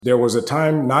There was a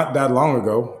time not that long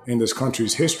ago in this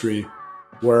country's history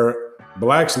where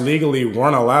blacks legally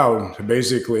weren't allowed to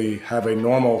basically have a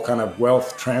normal kind of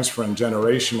wealth transfer and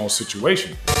generational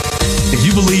situation. If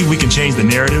you believe we can change the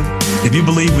narrative, if you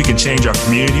believe we can change our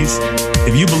communities,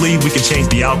 if you believe we can change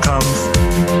the outcomes,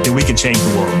 then we can change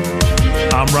the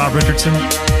world. I'm Rob Richardson.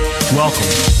 Welcome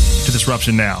to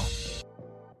Disruption Now.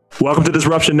 Welcome to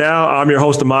Disruption Now. I'm your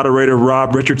host and moderator,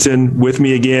 Rob Richardson. With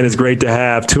me again, it's great to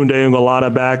have Tunde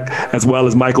Ungolana back, as well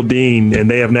as Michael Dean,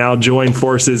 and they have now joined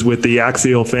forces with the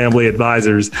Axial Family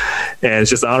Advisors, and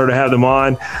it's just an honor to have them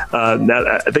on.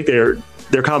 I think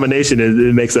their combination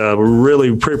it makes a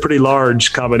really pretty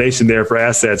large combination there for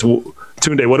assets.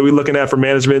 Tunde, what are we looking at for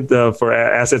management, for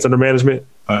assets under management?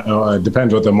 It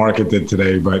depends what the market did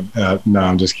today, but no,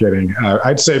 I'm just kidding.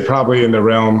 I'd say probably in the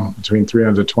realm between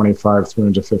 325,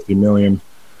 350 million,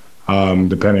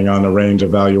 depending on the range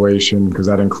of valuation, because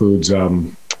that includes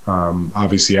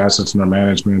obviously assets under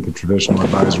management, the traditional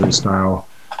advisory style.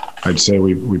 I'd say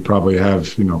we probably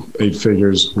have, 8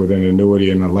 figures within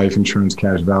annuity and a life insurance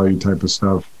cash value type of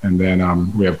stuff. And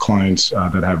then we have clients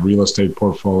that have real estate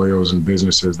portfolios and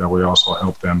businesses that we also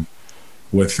help them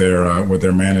with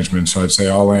their management. So I'd say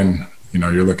all in,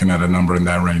 you're looking at a number in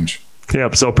that range. Yeah,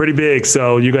 so pretty big.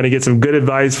 So you're going to get some good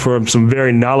advice from some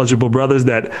very knowledgeable brothers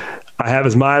that I have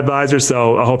as my advisors.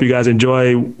 So I hope you guys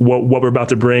enjoy what we're about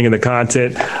to bring in the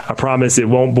content. I promise it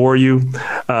won't bore you,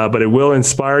 but it will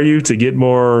inspire you to get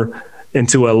more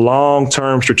into a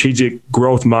long-term strategic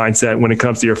growth mindset when it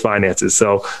comes to your finances.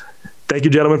 So thank you,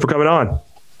 gentlemen, for coming on.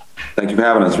 Thank you for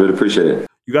having us. Really appreciate it.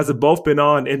 You guys have both been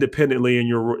on independently in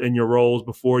your roles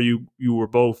before you were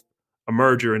both a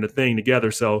merger and a thing together.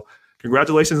 So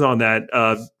congratulations on that.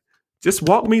 Just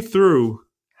walk me through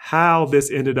how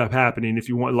this ended up happening. If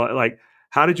you want, like,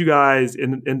 how did you guys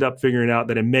end up figuring out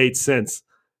that it made sense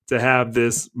to have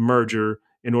this merger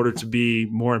in order to be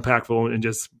more impactful and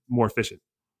just more efficient?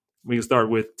 We can start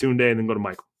with Tunde and then go to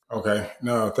Michael. Okay.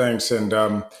 No, thanks. And,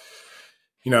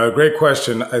 a great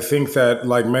question. I think that,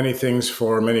 like many things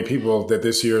for many people, that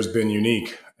this year has been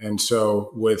unique. And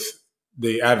so with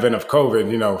the advent of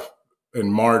COVID,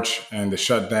 in March and the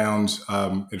shutdowns,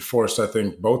 it forced, I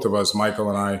think, both of us, Michael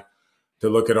and I, to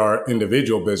look at our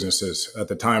individual businesses. At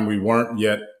the time, we weren't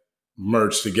yet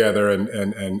merged together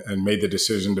and made the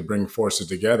decision to bring forces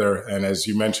together. And as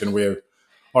you mentioned, we have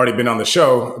already been on the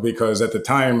show because at the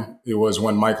time, it was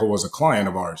when Michael was a client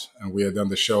of ours. And we had done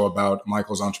the show about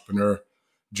Michael's entrepreneur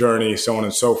journey, so on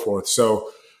and so forth. So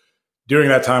during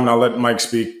that time, and I'll let Mike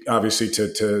speak, obviously,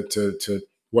 to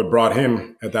what brought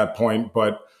him at that point.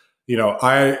 But,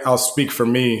 I'll speak for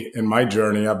me in my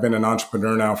journey. I've been an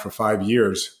entrepreneur now for 5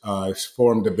 years. I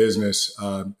formed a business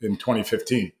in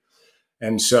 2015.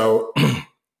 And so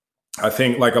I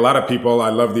think, like a lot of people,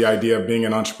 I love the idea of being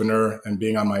an entrepreneur and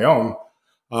being on my own.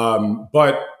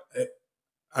 But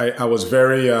I was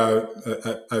very, I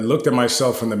looked at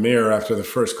myself in the mirror after the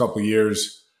first couple of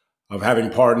years of having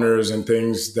partners and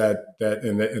things and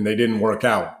they didn't work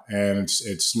out. And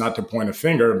it's not to point a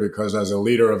finger, because as a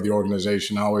leader of the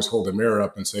organization, I always hold the mirror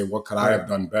up and say, what could I have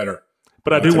done better?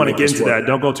 But I do want to get into that.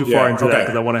 Don't go too far into that,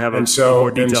 because I want to have a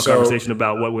more detailed conversation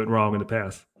about what went wrong in the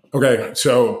past. Okay,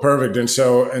 so perfect. And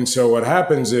so what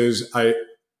happens is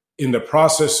in the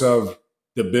process of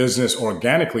the business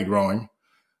organically growing,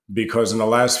 because in the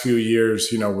last few years,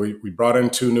 we brought in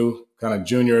 2 new kind of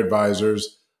junior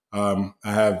advisors. I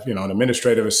have, an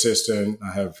administrative assistant.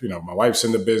 I have, my wife's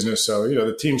in the business. So,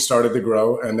 the team started to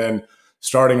grow. And then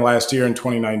starting last year in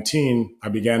 2019, I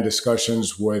began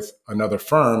discussions with another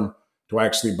firm to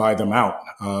actually buy them out,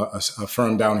 a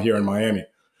firm down here in Miami.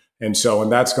 And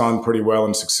that's gone pretty well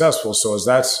and successful. So as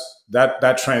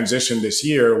that transition this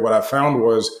year, what I found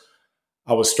was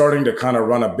I was starting to kind of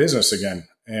run a business again.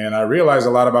 And I realized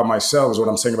a lot about myself. Is what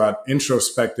I'm saying about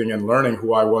introspecting and learning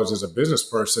who I was as a business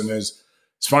person. Is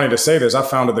it's funny to say this, I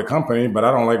founded the company, but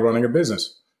I don't like running a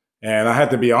business. And I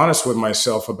had to be honest with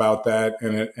myself about that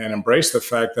and embrace the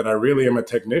fact that I really am a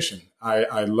technician.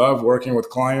 I love working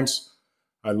with clients.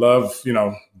 I love,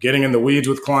 getting in the weeds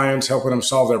with clients, helping them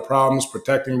solve their problems,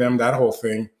 protecting them, that whole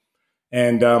thing.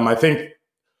 And I think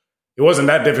it wasn't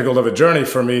that difficult of a journey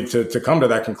for me to come to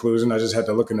that conclusion. I just had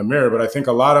to look in the mirror. But I think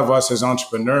a lot of us as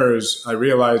entrepreneurs, I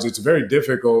realize it's very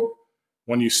difficult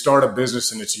when you start a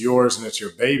business and it's yours and it's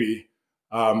your baby,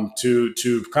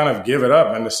 to kind of give it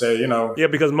up and to say, Yeah,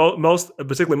 because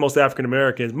particularly most African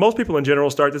Americans, most people in general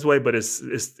start this way, but it's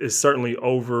certainly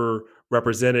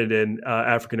overrepresented in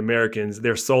African Americans.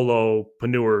 They're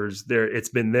solopreneurs. It's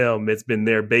been them. It's been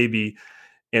their baby,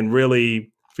 and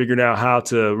really figuring out how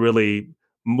to really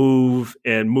move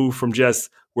from just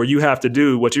where you have to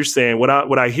do what you're saying. What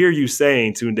I hear you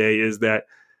saying, Tunde, is that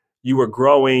you were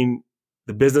growing,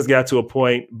 the business got to a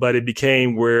point, but it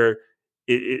became where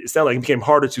it sounded like it became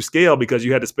harder to scale because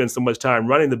you had to spend so much time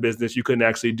running the business. You couldn't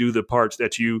actually do the parts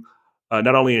that you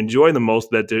not only enjoy the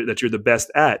most, that you're the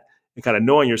best at, and kind of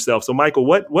knowing yourself. So, Michael,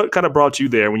 what kind of brought you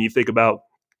there when you think about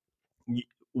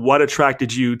what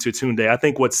attracted you to Tunde? I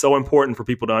think what's so important for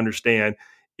people to understand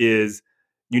is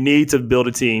you need to build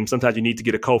a team. Sometimes you need to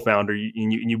get a co-founder.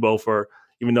 You both are,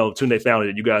 even though Tunde founded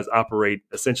it, you guys operate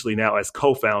essentially now as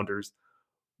co-founders.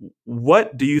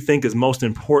 What do you think is most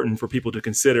important for people to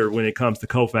consider when it comes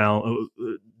to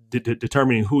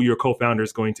determining who your co-founder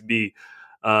is going to be?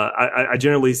 I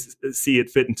generally see it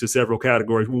fit into several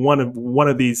categories. One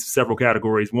of these several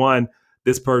categories: one,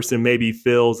 this person maybe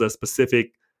fills a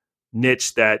specific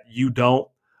niche that you don't.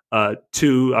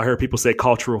 Two, I heard people say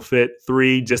cultural fit.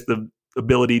 Three, just the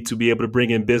ability to be able to bring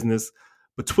in business.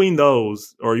 Between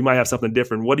those, or you might have something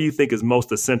different, what do you think is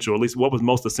most essential? At least what was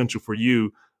most essential for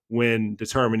you when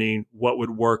determining what would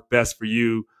work best for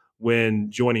you when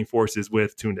joining forces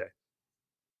with Tunde?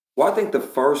 Well, I think the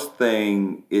first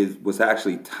thing was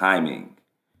actually timing.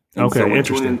 And okay, so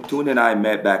interesting. Tunde and I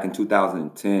met back in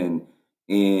 2010,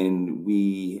 and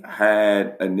we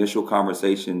had initial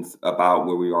conversations about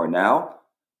where we are now,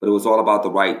 but it was all about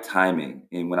the right timing.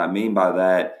 And what I mean by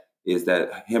that is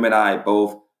that him and I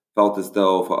both felt as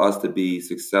though for us to be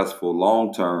successful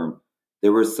long-term,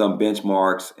 there were some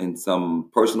benchmarks and some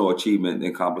personal achievement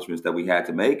and accomplishments that we had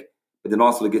to make, but then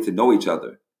also to get to know each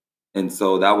other. And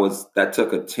so that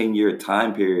took a 10-year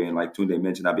time period. And like Tunde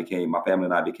mentioned, my family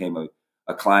and I became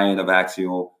a client of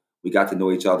Axial. We got to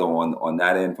know each other on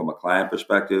that end from a client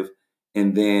perspective.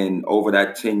 And then over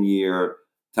that 10-year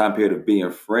time period of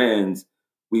being friends,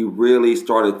 we really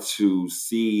started to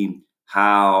see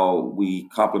how we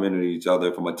complemented each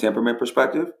other from a temperament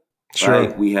perspective. Sure.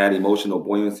 Right? We had emotional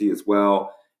buoyancy as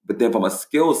well. But then from a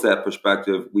skill set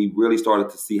perspective, we really started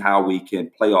to see how we can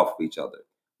play off of each other.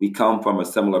 We come from a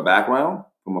similar background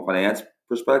from a finance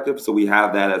perspective. So we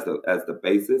have that as the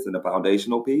basis and the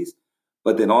foundational piece.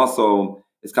 But then also,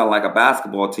 it's kind of like a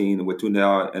basketball team. And with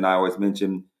Tunde and I always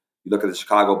mention, you look at the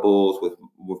Chicago Bulls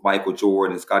with Michael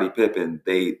Jordan and Scottie Pippen.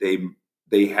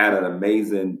 They had an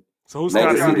amazing So who's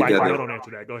Scottie? Don't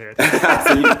answer that. Go ahead.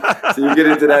 so you get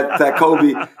into that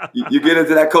Kobe. You get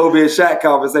into that Kobe and Shaq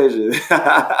conversation,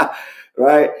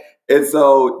 right? And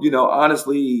so,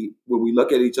 honestly, when we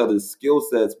look at each other's skill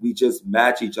sets, we just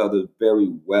match each other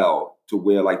very well to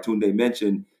where, like Tunde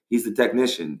mentioned, he's the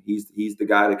technician. He's the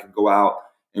guy that can go out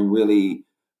and really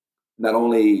not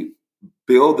only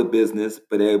build the business,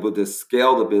 but able to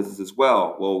scale the business as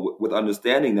well. Well, with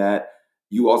understanding that,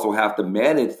 you also have to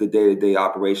manage the day-to-day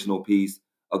operational piece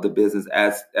of the business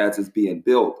as it's being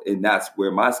built. And that's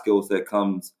where my skill set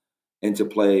comes into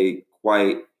play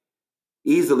quite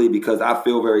easily, because I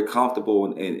feel very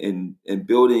comfortable in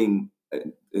building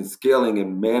and scaling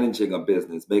and managing a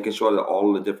business, making sure that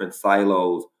all of the different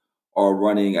silos are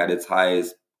running at its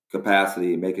highest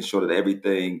capacity, making sure that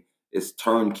everything is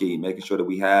turnkey, making sure that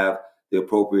we have the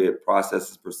appropriate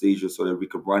processes, procedures, so that we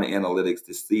could run analytics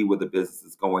to see where the business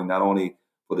is going, not only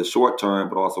for the short term,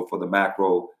 but also for the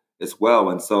macro as well.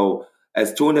 And so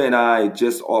as Tunde and I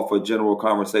just off of general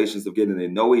conversations of getting to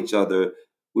know each other,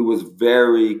 we was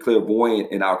very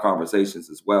clairvoyant in our conversations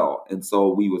as well. And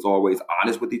so we was always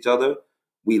honest with each other.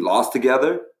 We lost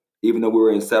together, even though we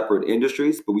were in separate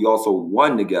industries, but we also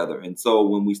won together. And so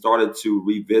when we started to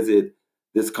revisit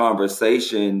this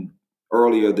conversation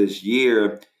earlier this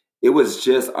year, it was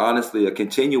just honestly a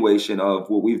continuation of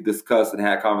what we've discussed and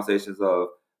had conversations of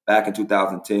back in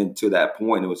 2010 to that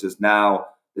point. It was just now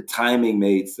the timing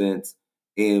made sense,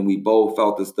 and we both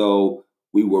felt as though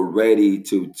we were ready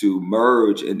to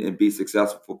merge and be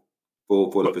successful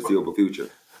for the foreseeable future.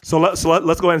 So let's go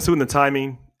ahead and assume the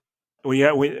timing.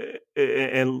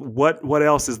 And what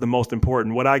else is the most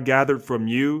important? What I gathered from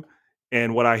you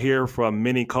and what I hear from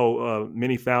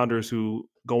many founders who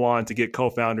go on to get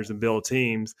co-founders and build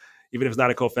teams, even if it's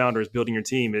not a co-founder, it's building your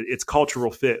team. It's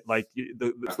cultural fit. Like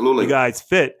the guys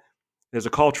fit. There's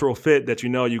a cultural fit that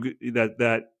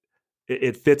that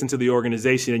it fits into the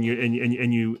organization,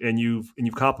 and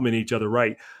you've complemented each other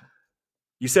right.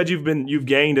 You said you've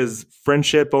gained as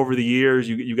friendship over the years.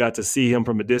 You got to see him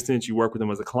from a distance. You work with him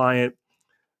as a client,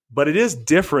 but it is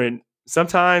different.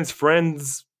 Sometimes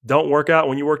friends don't work out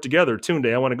when you work together.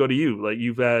 Tunde, I want to go to you. Like,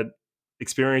 you've had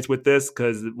experience with this,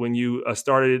 because when you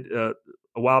started a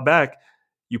while back,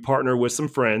 you partnered with some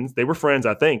friends. They were friends,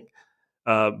 I think,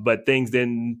 but things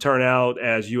didn't turn out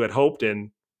as you had hoped.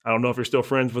 And I don't know if you're still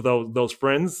friends with those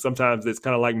friends. Sometimes it's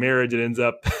kind of like marriage. It ends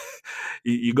up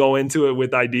you go into it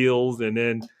with ideals, and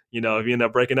then if you end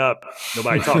up breaking up,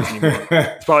 nobody talks anymore.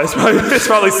 It's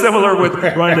probably similar with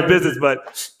running a business.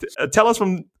 But tell us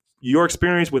from your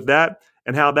experience with that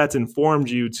and how that's informed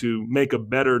you to make a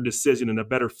better decision and a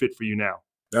better fit for you now.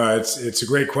 It's a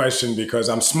great question, because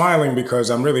I'm smiling because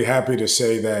I'm really happy to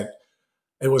say that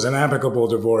it was an amicable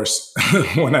divorce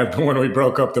when we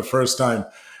broke up the first time,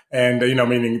 and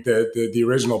meaning the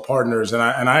original partners, and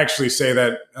I actually say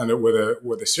that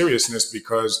with a seriousness,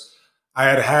 because I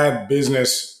had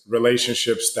business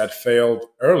relationships that failed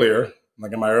earlier,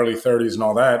 like in my early 30s and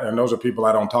all that, and those are people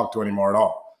I don't talk to anymore at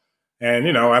all. And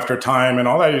after time and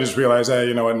all that, you just realize that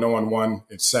no one won.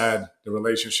 It's sad, the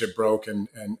relationship broke, and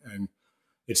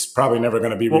it's probably never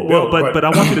going to be rebuilt. But I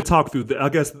want you to talk through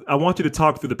I want you to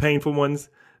talk through the painful ones,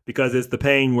 because it's the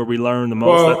pain where we learn the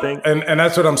most, I think. And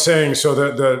that's what I'm saying.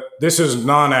 So this is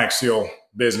non-Axial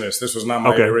business. This was not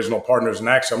my original partners in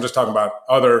Axial. I'm just talking about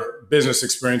other business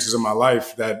experiences in my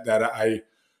life that I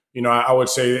would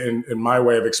say in my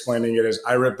way of explaining it is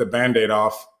I ripped the Band-Aid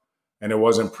off, and it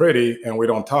wasn't pretty, and we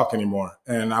don't talk anymore.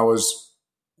 And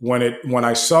when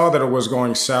I saw that it was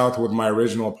going south with my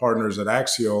original partners at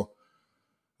Axial,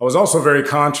 I was also very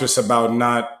conscious about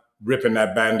not ripping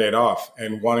that Band-Aid off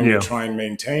and wanting to try and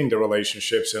maintain the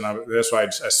relationships. And that's why I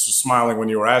was smiling when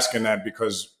you were asking that,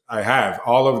 because I have.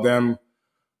 All of them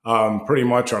pretty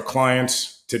much are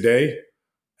clients today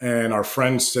and are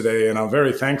friends today. And I'm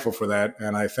very thankful for that.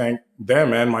 And I thank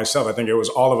them and myself. I think it was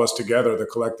all of us together, the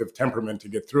collective temperament, to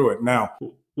get through it. Now,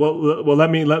 well, let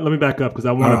me back up, because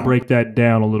I want to break that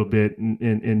down a little bit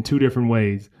in two different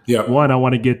ways. Yeah. One, I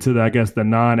want to get to the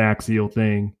non-Axial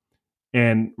thing,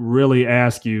 and really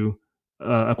ask you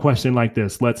a question like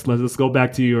this. Let's go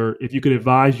back to if you could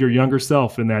advise your younger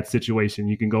self in that situation,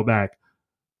 you can go back.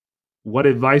 What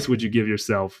advice would you give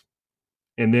yourself?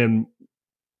 And then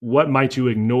what might you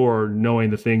ignore knowing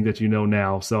the thing that you know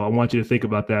now? So I want you to think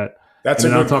about that. That's a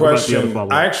good question.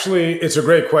 Actually, it's a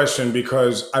great question,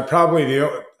 because I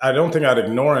don't think I'd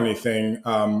ignore anything.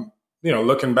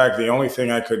 Looking back, the only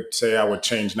thing I could say I would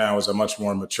change now as a much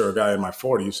more mature guy in my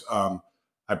 40s.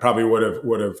 I probably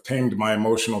would have tamed my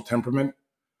emotional temperament.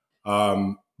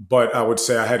 But I would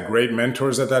say I had great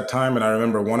mentors at that time. And I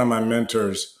remember one of my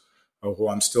mentors, who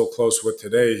I'm still close with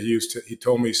today, he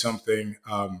told me something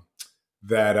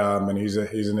and he's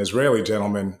an Israeli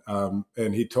gentleman.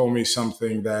 And he told me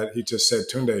something that he just said,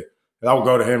 Tunde, and I would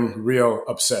go to him real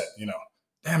upset,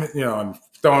 damn it, and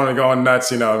going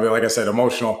nuts, like I said,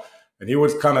 emotional. And he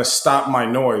would kind of stop my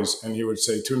noise, and he would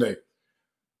say, Tunde,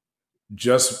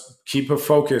 just keep a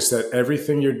focus that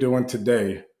everything you're doing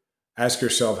today, ask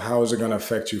yourself, how is it going to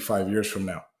affect you 5 years from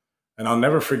now? And I'll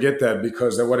never forget that,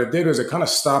 because what it did is it kind of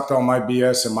stopped all my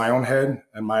BS in my own head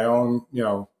and my own,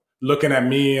 looking at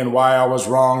me and why I was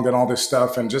wrong and all this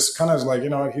stuff, and just kind of like,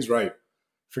 he's right.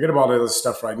 Forget about all this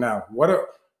stuff right now.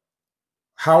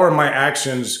 How are my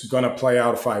actions going to play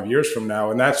out 5 years from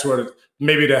now? And that's what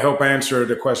maybe to help answer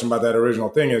the question about that original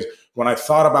thing is, when I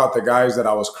thought about the guys that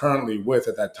I was currently with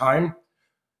at that time,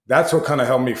 that's what kind of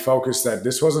helped me focus that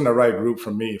this wasn't the right group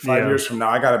for me. 5 years from now,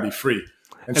 I got to be free.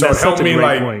 And so it helped me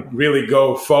really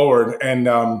go forward. And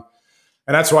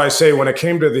that's why I say when it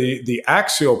came to the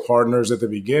Axial partners at the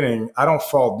beginning, I don't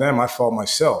fault them. I fault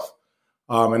myself.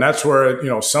 And that's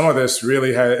where, some of this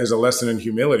really is a lesson in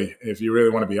humility. If you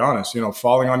really want to be honest,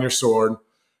 falling on your sword,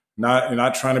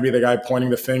 not trying to be the guy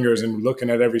pointing the fingers and looking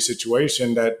at every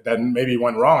situation that maybe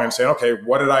went wrong and saying, okay,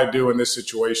 what did I do in this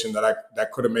situation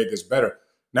that could have made this better?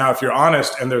 Now, if you're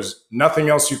honest and there's nothing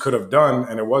else you could have done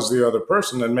and it was the other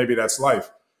person, then maybe that's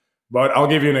life. But I'll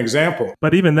give you an example.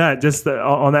 But even that, just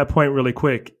on that point really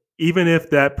quick, even if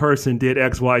that person did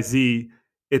X, Y, Z,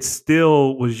 it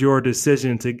still was your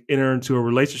decision to enter into a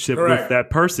relationship with that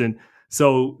person.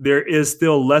 So there is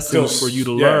still lessons for you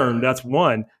to learn. That's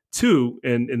one. Two,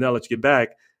 and I'll let you get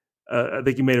back. I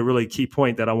think you made a really key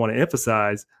point that I want to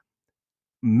emphasize.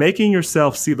 Making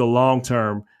yourself see the long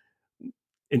term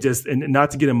and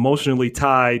not to get emotionally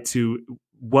tied to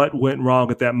what went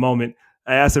wrong at that moment.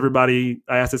 I ask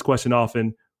this question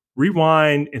often,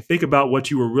 rewind and think about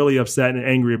what you were really upset and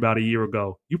angry about a year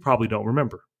ago. You probably don't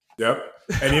remember. Yep.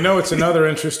 And it's another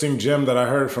interesting gem that I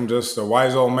heard from just a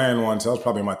wise old man once. I was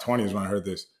probably in my 20s when I heard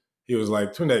this. He was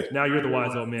like, Tunde. Now you're the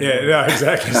wise old man. Yeah,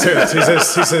 exactly. So he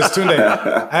says, Tunde,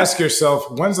 ask yourself,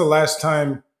 when's the last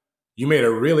time you made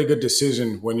a really good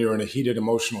decision when you're in a heated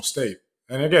emotional state?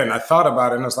 And again, I thought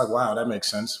about it and I was like, wow, that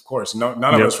makes sense. Of course, none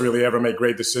of us really ever make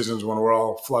great decisions when we're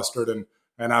all flustered and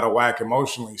out of whack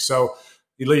emotionally. So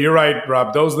you're right,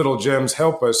 Rob. Those little gems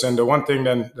help us. And the one thing,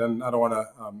 then I don't want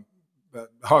to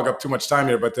hog up too much time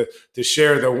here, but to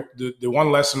share the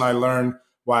one lesson I learned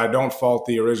why I don't fault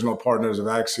the original partners of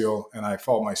Axial and I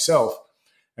fault myself.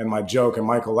 And my joke, and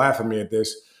Michael laugh at me at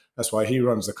this, that's why he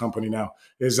runs the company now,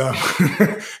 is I'm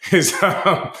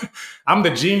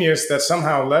the genius that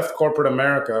somehow left corporate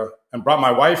America and brought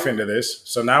my wife into this.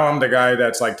 So now I'm the guy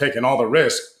that's like taking all the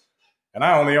risk, and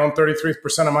I only own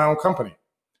 33% of my own company.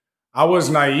 I was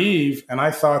naive, and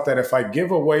I thought that if I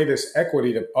give away this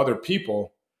equity to other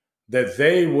people, that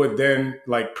they would then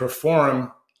like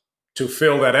perform to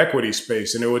fill that equity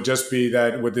space. And it would just be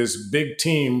that with this big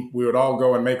team, we would all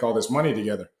go and make all this money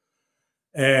together.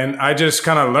 And I just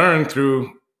kind of learned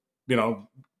through,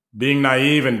 being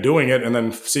naive and doing it and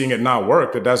then seeing it not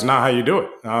work, that that's not how you do it.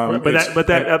 I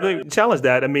think challenge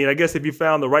that. I mean, I guess if you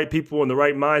found the right people and the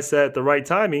right mindset, the right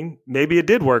timing, maybe it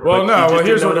did work. Well,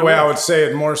 here's the way I would say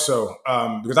it more so,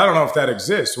 because I don't know if that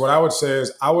exists. What I would say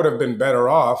is I would have been better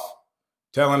off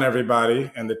telling everybody,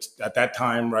 and at that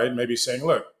time, right, maybe saying,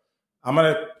 look, I'm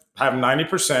going to have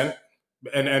 90%.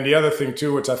 And the other thing,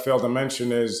 too, which I failed to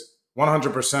mention is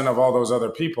 100% of all those other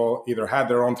people either had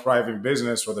their own thriving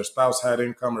business or their spouse had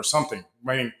income or something.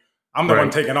 I mean, I'm the one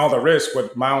taking all the risk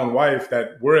with my own wife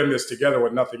that we're in this together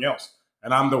with nothing else.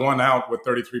 And I'm the one out with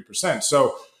 33%.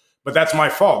 So, but that's my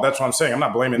fault. That's what I'm saying. I'm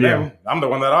not blaming them. I'm the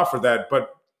one that offered that.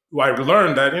 But I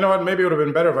learned that, maybe it would have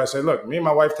been better if I said, look, me and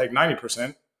my wife take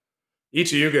 90%.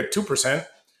 Each of you get 2%.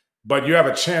 But you have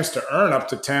a chance to earn up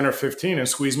to 10 or 15 and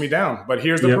squeeze me down. But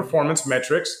here's the performance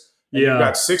metrics. And you've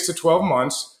got 6 to 12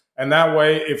 months. And that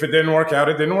way, if it didn't work out,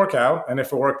 it didn't work out. And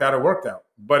if it worked out, it worked out.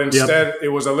 But instead, it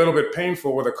was a little bit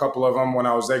painful with a couple of them when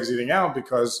I was exiting out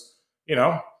because,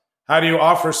 how do you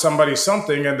offer somebody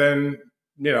something and then,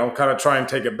 kind of try and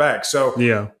take it back? So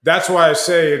that's why I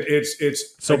say it's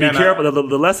so again, be careful.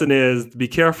 The lesson is be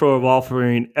careful of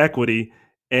offering equity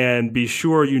and be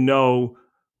sure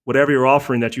whatever you're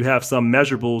offering, that you have some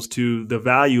measurables to the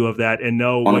value of that and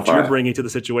know what you're bringing to the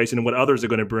situation and what others are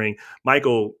going to bring.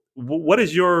 Michael, what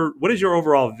is your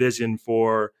overall vision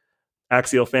for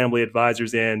Axial Family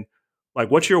Advisors, and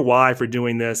like what's your why for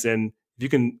doing this? And if you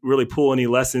can really pull any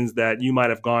lessons that you might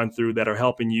have gone through that are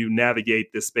helping you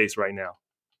navigate this space right now.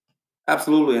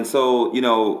 Absolutely. And so,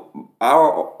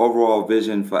 our overall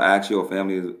vision for Axial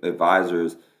Family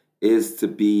Advisors is to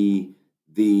be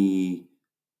the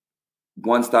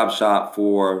one-stop shop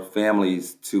for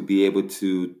families to be able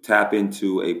to tap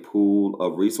into a pool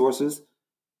of resources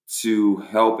to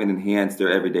help and enhance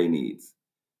their everyday needs.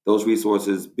 Those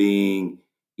resources being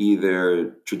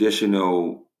either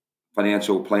traditional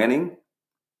financial planning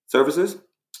services,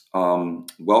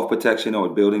 wealth protection or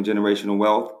building generational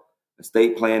wealth,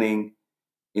 estate planning,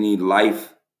 any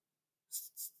life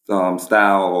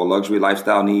style or luxury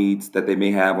lifestyle needs that they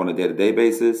may have on a day-to-day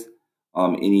basis,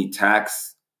 any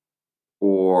tax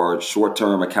or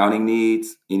short-term accounting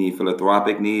needs, any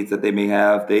philanthropic needs that they may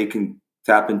have. They can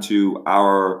tap into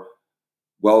our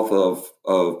wealth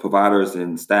of providers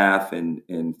and staff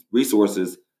and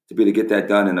resources to be able to get that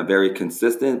done in a very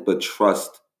consistent but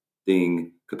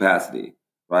trusting capacity,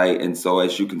 right? And so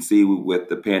as you can see with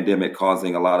the pandemic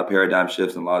causing a lot of paradigm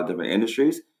shifts in a lot of different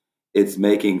industries, it's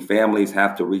making families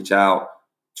have to reach out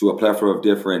to a plethora of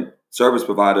different service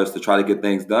providers to try to get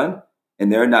things done.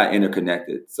 And they're not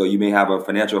interconnected. So you may have a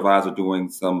financial advisor doing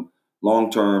some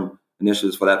long-term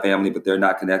initiatives for that family, but they're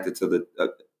not connected to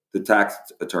the tax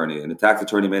attorney. And the tax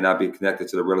attorney may not be connected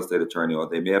to the real estate attorney, or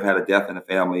they may have had a death in the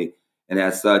family. And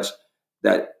as such,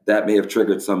 that may have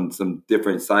triggered some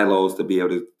different silos to be able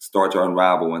to start to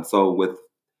unravel. And so with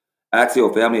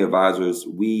Axial Family Advisors,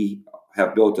 we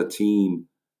have built a team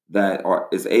that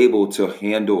is able to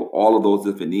handle all of those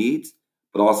different needs,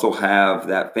 but also have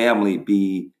that family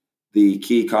be the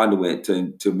key conduit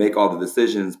to make all the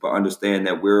decisions, but understand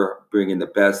that we're bringing the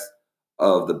best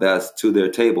of the best to their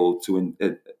table to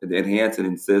enhance and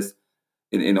insist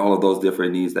in all of those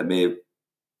different needs that may have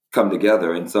come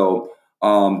together. And so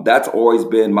that's always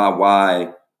been my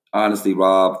why, honestly,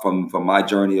 Rob, from my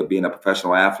journey of being a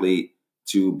professional athlete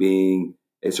to being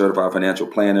a certified financial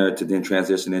planner to then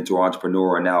transition into an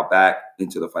entrepreneur and now back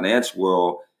into the financial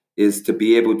world, is to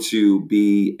be able to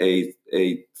be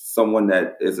a someone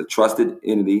that is a trusted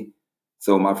entity.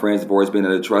 So my friends have always been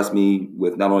able to trust me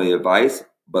with not only advice,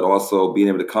 but also being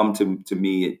able to come to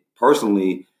me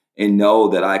personally and know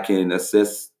that I can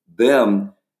assist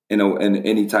them in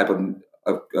any type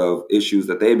of issues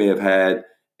that they may have had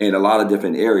in a lot of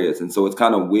different areas. And so it's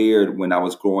kind of weird when I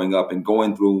was growing up and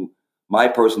going through my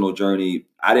personal journey,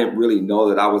 I didn't really know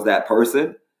that I was that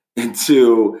person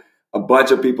until a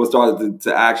bunch of people started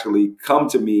to actually come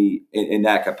to me in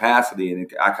that capacity.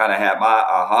 And I kind of had my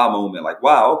aha moment, like,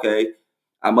 wow, okay,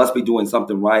 I must be doing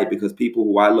something right, because people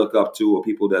who I look up to or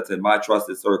people that's in my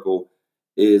trusted circle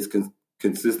is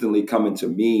consistently coming to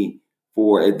me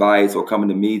for advice or coming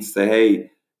to me to say,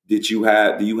 hey, do you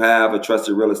have a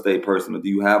trusted real estate person, or do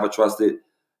you have a trusted,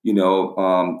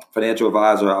 financial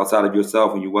advisor outside of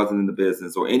yourself when you wasn't in the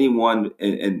business, or anyone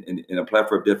in a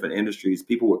plethora of different industries?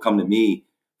 People would come to me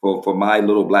for my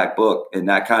little black book, and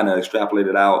that kind of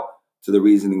extrapolated out to the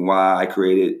reasoning why I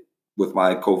created with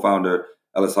my co-founder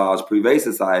Ellis Hodge Privé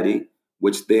Society,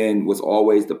 which then was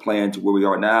always the plan to where we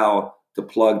are now, to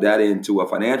plug that into a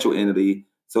financial entity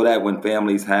so that when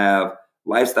families have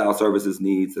lifestyle services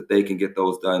needs, that they can get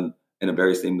those done in a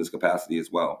very seamless capacity as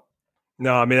well.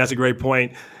 No, I mean, that's a great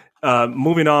point.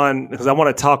 Moving on, because I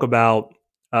want to talk about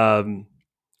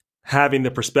having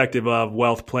the perspective of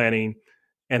wealth planning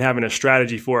and having a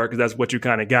strategy for it, because that's what you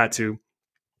kind of got to.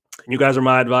 You guys are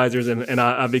my advisors, and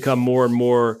I've become more and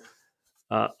more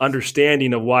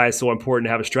understanding of why it's so important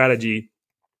to have a strategy.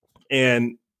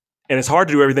 And it's hard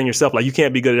to do everything yourself. Like, you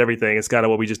can't be good at everything. It's kind of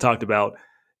what we just talked about.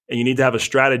 And you need to have a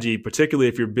strategy, particularly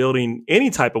if you're building any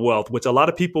type of wealth, which a lot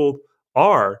of people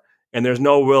are. And there's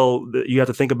no real, you have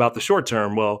to think about the short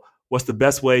term. Well, what's the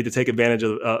best way to take advantage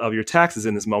of your taxes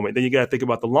in this moment? Then you got to think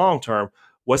about the long term.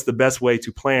 What's the best way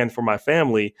to plan for my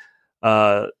family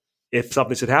if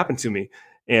something should happen to me?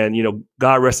 And,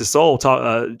 God rest his soul,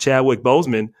 Chadwick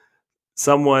Boseman,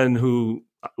 someone who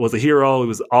was a hero. He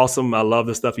was awesome. I love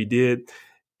the stuff he did.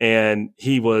 And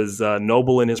he was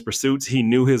noble in his pursuits. He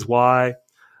knew his why.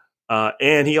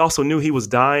 And he also knew he was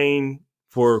dying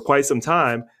for quite some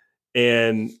time.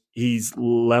 And he's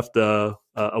left a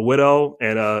widow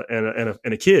and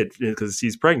a kid because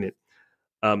she's pregnant,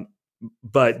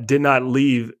 but did not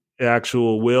leave an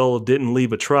actual will, didn't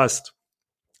leave a trust.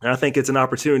 And I think it's an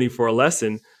opportunity for a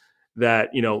lesson that,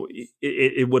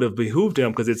 it would have behooved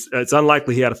him, because it's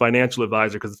unlikely he had a financial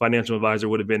advisor, because the financial advisor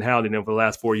would have been hounding him for the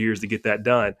last 4 years to get that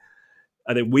done.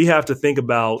 I think we have to think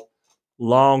about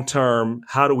long term,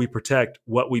 how do we protect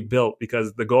what we built?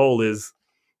 Because the goal is,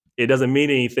 it doesn't mean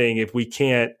anything if we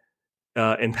can't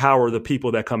empower the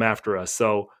people that come after us.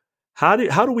 So how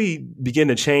do we begin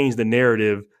to change the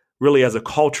narrative really as a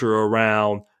culture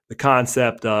around the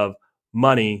concept of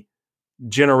money,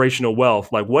 generational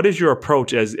wealth? Like, what is your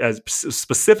approach as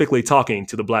specifically talking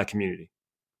to the Black community?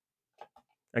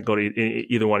 I go to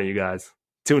either one of you guys.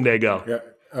 Tunde, go. Yeah.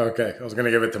 Okay. I was going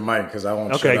to give it to Mike because I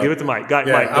won't. Okay, give it to Mike. Mike,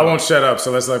 I won't shut up.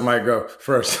 So let's let Mike go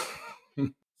first.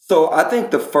 So I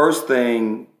think the first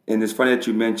thing, and it's funny that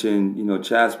you mentioned,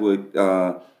 Chadwick,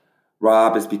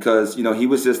 Rob, is because, he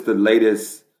was just the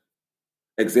latest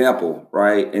example,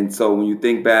 right? And so when you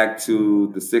think back to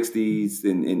the 60s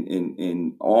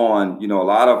and on, a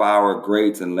lot of our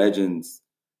greats and legends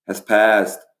has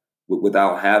passed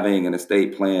without having an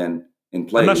estate plan in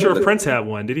place. I'm not sure if Prince had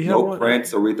one. Did he have one?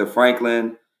 Prince, Aretha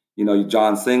Franklin,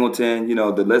 John Singleton,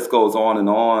 the list goes on and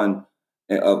on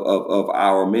of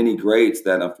our many greats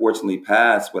that unfortunately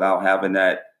passed without having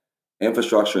that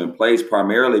infrastructure in place,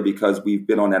 primarily because we've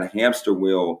been on that hamster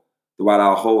wheel throughout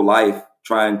our whole life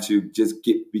trying to just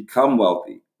become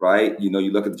wealthy, right? You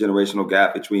look at the generational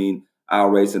gap between our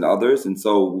race and others. And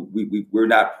so we're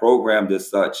not programmed as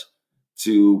such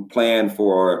to plan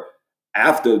for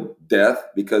after death,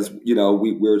 because,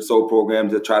 we're so programmed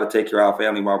to try to take care of our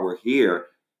family while we're here.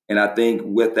 And I think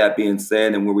with that being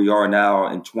said, and where we are now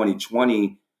in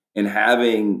 2020 and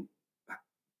having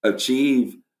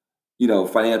achieved,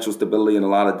 financial stability in a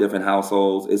lot of different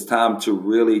households, it's time to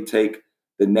really take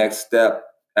the next step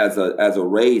as a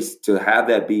race to have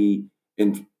that be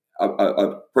in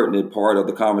a pertinent part of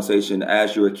the conversation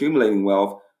as you're accumulating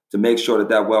wealth, to make sure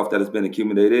that wealth that has been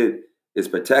accumulated is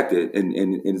protected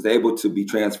and is able to be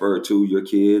transferred to your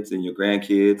kids and your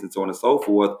grandkids and so on and so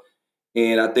forth.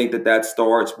 And I think that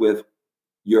starts with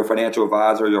your financial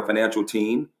advisor, your financial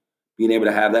team, being able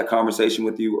to have that conversation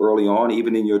with you early on,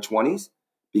 even in your 20s,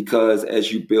 because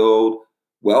as you build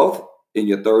wealth in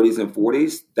your 30s and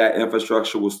 40s, that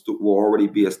infrastructure will already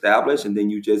be established. And then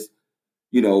you just,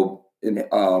 you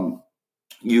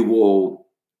will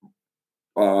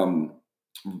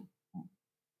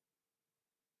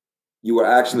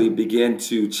actually begin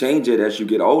to change it as you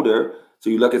get older. So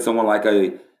you look at someone like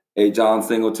a John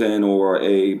Singleton or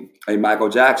a Michael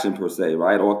Jackson per se,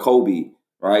 right? Or Kobe,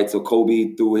 right? So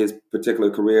Kobe, through his particular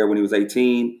career when he was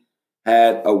 18,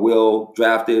 had a will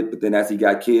drafted, but then as he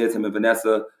got kids, him and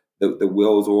Vanessa, the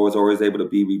wills was always able to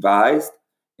be revised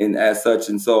and as such.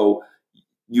 And so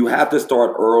you have to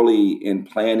start early in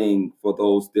planning for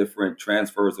those different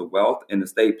transfers of wealth. And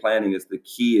estate planning is the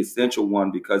key essential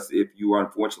one, because if you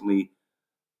unfortunately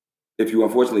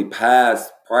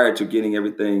pass prior to getting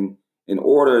everything in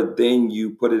order, then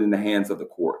you put it in the hands of the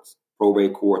courts,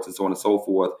 probate courts, and so on and so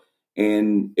forth.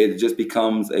 and it just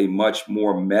becomes a much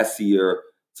more messier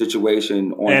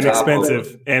situation and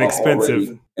expensive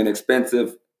an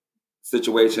expensive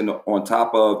situation on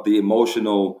top of the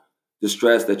emotional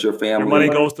distress that your family. Your money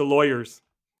goes to lawyers.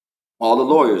 All the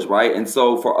lawyers, right? And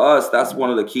so for us, that's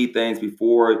one of the key things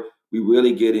before we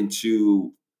really get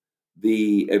into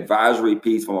the advisory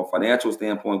piece from a financial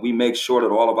standpoint. We make sure that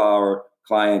all of our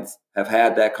clients have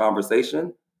had that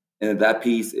conversation and that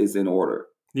piece is in order.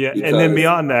 Yeah. And then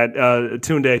beyond that,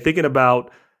 Tunde, thinking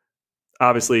about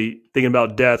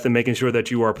death and making sure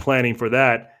that you are planning for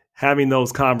that, having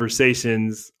those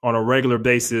conversations on a regular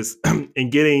basis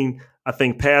and getting, I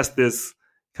think, past this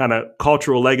kind of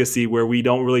cultural legacy where we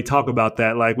don't really talk about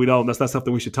that. Like that's not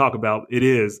something we should talk about. It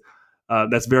is.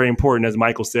 That's very important, as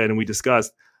Michael said, and we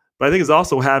discussed. But I think it's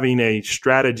also having a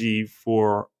strategy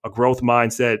for a growth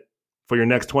mindset for your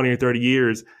next 20 or 30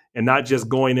 years and not just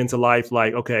going into life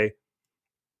like, okay,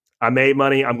 I made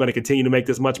money, I'm going to continue to make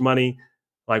this much money.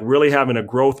 Like really having a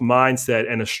growth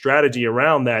mindset and a strategy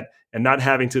around that and not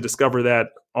having to discover that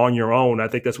on your own. I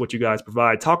think that's what you guys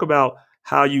provide. Talk about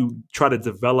how you try to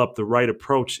develop the right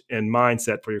approach and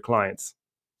mindset for your clients.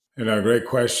 Great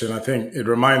question. I think it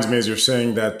reminds me, as you're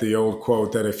saying, that the old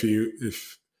quote that if you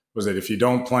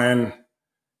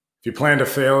plan to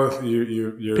fail,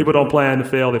 you people don't plan to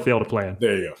fail, they fail to plan.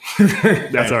 There you go.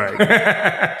 That's all right.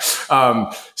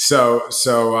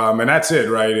 And that's it,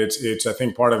 right? It's I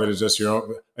think part of it is just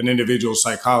an individual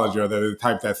psychology, or they're the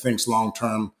type that thinks long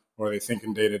term, or they think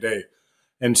in day to day.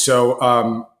 And so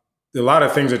a lot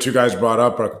of things that you guys brought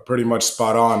up are pretty much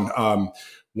spot on.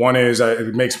 One is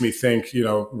it makes me think,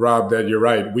 Rob, that you're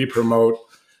right. We promote,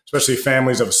 especially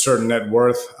families of a certain net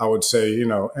worth. I would say,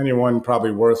 anyone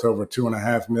probably worth over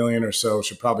 $2.5 million or so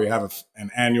should probably have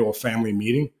an annual family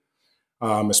meeting,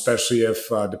 especially if,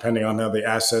 depending on how the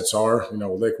assets are,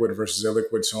 liquid versus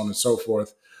illiquid, so on and so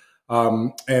forth.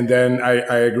 And then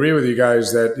I agree with you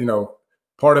guys that,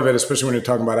 part of it, especially when you're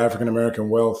talking about African-American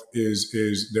wealth,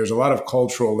 is there's a lot of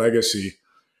cultural legacy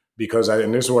because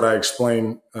and this is what I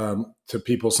explain to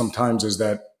people sometimes is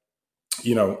that,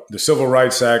 the Civil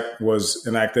Rights Act was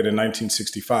enacted in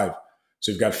 1965.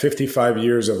 So you've got 55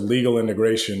 years of legal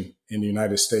integration in the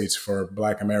United States for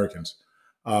Black Americans.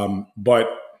 But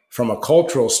from a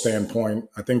cultural standpoint,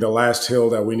 I think the last hill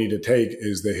that we need to take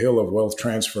is the hill of wealth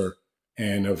transfer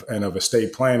and of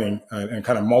estate planning and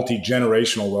kind of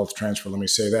multi-generational wealth transfer. Let me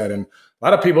say that. And a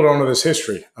lot of people don't know this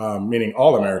history, meaning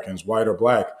all Americans, white or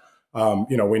Black.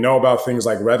 We know about things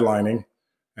like redlining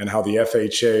and how the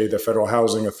FHA, the Federal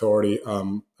Housing Authority,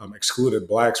 excluded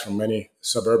Blacks from many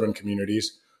suburban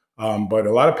communities. But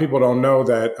a lot of people don't know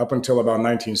that up until about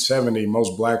 1970,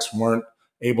 most Blacks weren't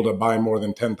able to buy more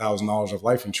than $10,000 of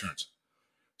life insurance.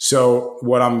 So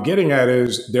what I'm getting at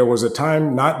is there was a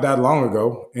time not that long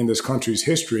ago in this country's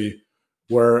history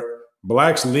where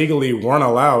Blacks legally weren't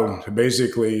allowed to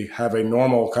basically have a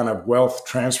normal kind of wealth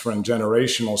transfer and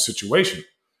generational situation.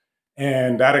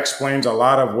 And that explains a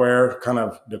lot of where kind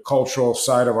of the cultural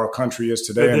side of our country is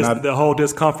today. And the whole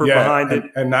discomfort behind it.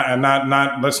 And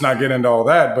not let's not get into all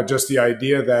that, but just the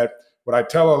idea that what I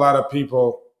tell a lot of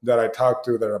people that I talk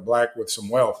to that are Black with some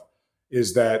wealth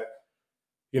is that,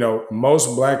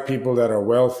 most Black people that are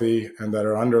wealthy and that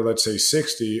are under, let's say,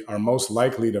 60 are most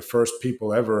likely the first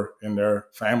people ever in their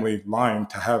family line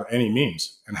to have any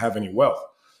means and have any wealth.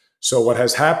 So what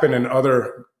has happened in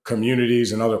other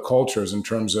communities and other cultures in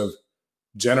terms of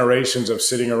generations of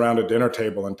sitting around a dinner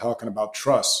table and talking about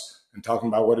trusts and talking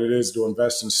about what it is to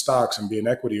invest in stocks and be an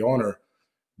equity owner,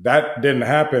 that didn't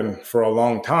happen for a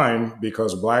long time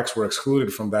because Blacks were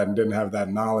excluded from that and didn't have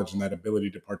that knowledge and that ability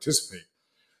to participate.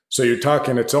 So you're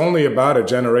talking, it's only about a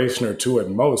generation or two at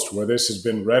most where this has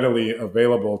been readily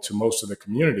available to most of the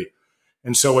community.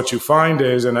 And so what you find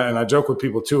is, and I joke with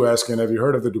people too, asking, have you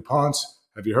heard of the DuPonts?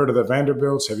 Have you heard of the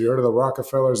Vanderbilts? Have you heard of the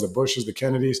Rockefellers, the Bushes, the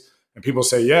Kennedys? And people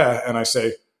say, yeah. And I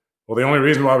say, well, the only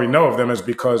reason why we know of them is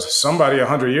because somebody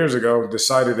 100 years ago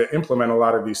decided to implement a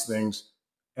lot of these things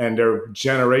and their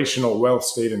generational wealth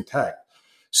stayed intact.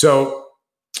 So,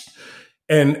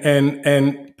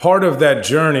 and part of that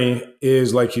journey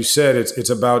is, like you said, it's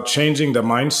about changing the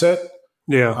mindset.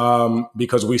 Yeah.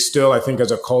 Because we still, I think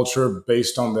as a culture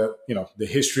based on the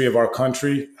history of our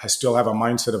country, still have a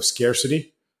mindset of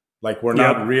scarcity. Like we're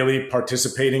not really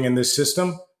participating in this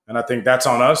system. And I think that's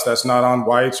on us. That's not on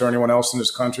whites or anyone else in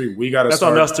this country. We got to That's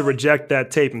on us to reject that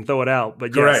tape and throw it out.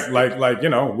 But correct.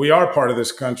 Yes. We are part of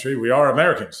this country. We are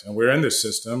Americans and we're in this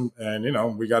system. And,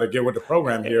 we got to get with the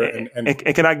program here. And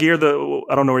can I gear I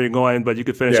don't know where you're going, but you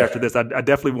could finish after this. I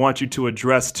definitely want you to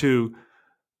address too,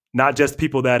 not just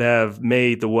people that have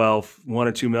made the wealth, 1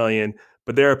 or 2 million,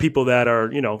 But there are people that are,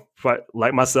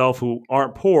 like myself, who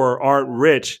aren't poor, aren't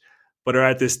rich, but are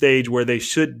at this stage where they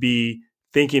should be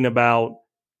thinking about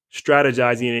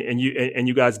strategizing. And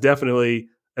you guys definitely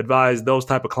advise those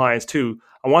type of clients too.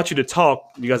 I want you to talk.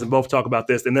 You guys can both talk about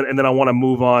this, and then I want to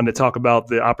move on to talk about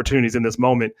the opportunities in this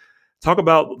moment. Talk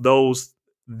about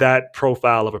that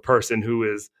profile of a person who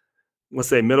is, let's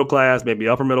say, middle class, maybe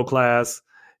upper middle class,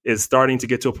 is starting to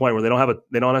get to a point where they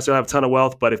don't necessarily have a ton of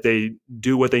wealth, but if they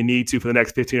do what they need to for the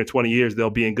next 15 or 20 years, they'll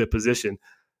be in good position.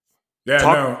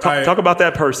 Yeah, talk about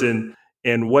that person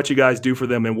and what you guys do for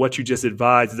them and what you just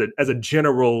advise as a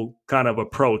general kind of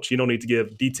approach. You don't need to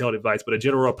give detailed advice, but a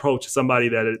general approach to somebody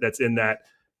that's in that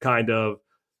kind of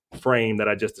frame that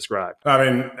I just described. I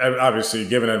mean, obviously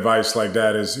giving advice like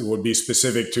that would be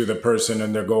specific to the person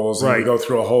and their goals. And we go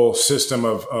through a whole system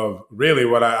of really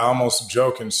what I almost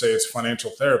joke and say it's financial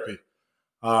therapy.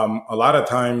 A lot of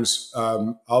times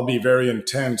I'll be very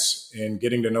intense in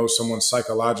getting to know someone's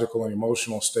psychological and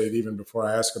emotional state even before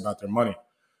I ask about their money.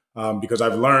 Because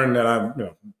I've learned that I've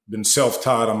been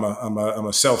self-taught. I'm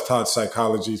a self-taught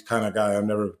psychology kind of guy. I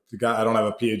don't have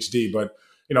a PhD, but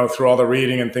through all the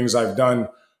reading and things I've done,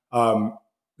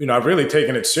 I've really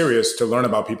taken it serious to learn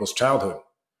about people's childhood.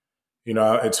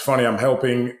 It's funny. I'm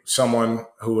helping someone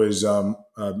who is a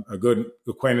good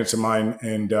acquaintance of mine,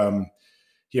 and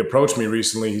he approached me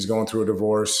recently. He's going through a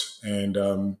divorce, and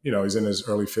he's in his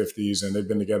early 50s, and they've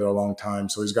been together a long time.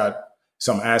 So he's got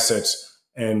some assets.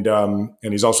 And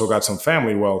he's also got some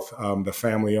family wealth. The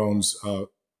family owns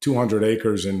 200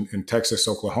 acres in Texas,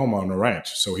 Oklahoma on a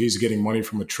ranch. So he's getting money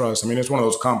from a trust. I mean, it's one of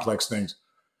those complex things.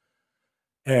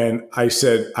 And I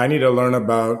said, I need to learn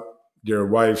about your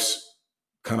wife's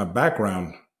kind of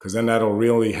background, because then that'll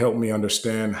really help me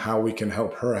understand how we can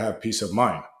help her have peace of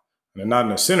mind. And not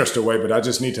in a sinister way, but I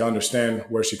just need to understand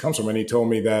where she comes from. And he told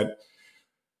me that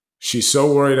she's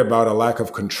so worried about a lack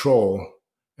of control.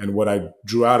 And what I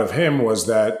drew out of him was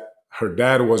that her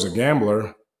dad was a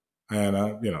gambler, and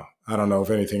I don't know if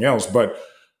anything else, but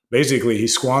basically he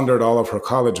squandered all of her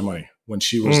college money when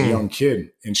she was a young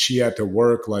kid, and she had to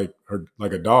work like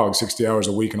a dog, 60 hours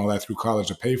a week and all that through college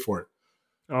to pay for it.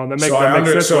 Oh, that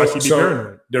makes sense.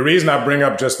 So the reason I bring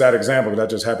up just that example, that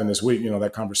just happened this week,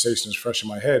 that conversation is fresh in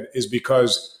my head, is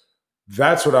because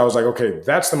that's what I was like, okay,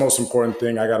 that's the most important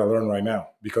thing I got to learn right now,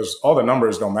 because all the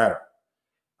numbers don't matter.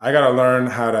 I got to learn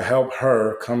how to help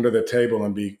her come to the table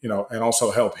and be, and also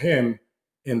help him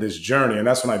in this journey. And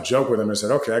that's when I joked with him and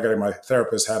said, okay, I got to get my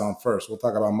therapist hat on first. We'll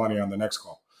talk about money on the next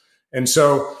call. And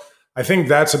so I think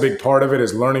that's a big part of it,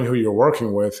 is learning who you're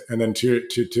working with. And then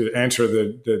to answer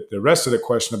the rest of the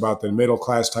question about the middle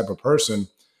class type of person,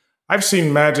 I've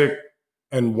seen magic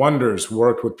and wonders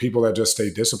work with people that just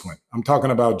stay disciplined. I'm talking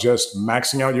about just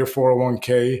maxing out your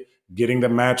 401k, getting the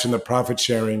match and the profit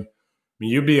sharing. I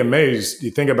mean, you'd be amazed.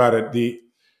 You think about it.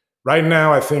 Right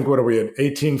now, I think, what are we at,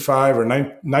 18.5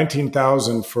 or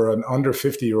 19,000 for an under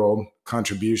 50-year-old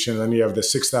contribution. And then you have the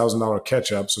 $6,000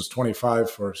 catch up. So it's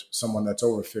 25 for someone that's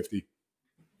over 50,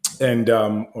 and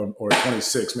or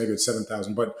 26, maybe it's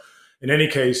 7,000. But in any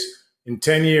case, in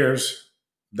 10 years,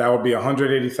 that would be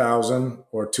 180,000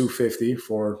 or 250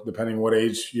 for depending what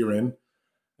age you're in.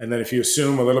 And then if you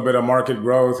assume a little bit of market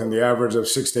growth and the average of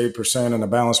 6 to 8% and a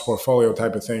balanced portfolio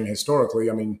type of thing historically,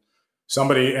 I mean,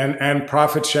 somebody and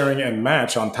profit sharing and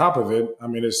match on top of it, I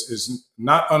mean, is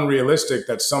not unrealistic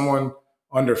that someone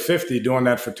under 50 doing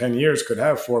that for 10 years could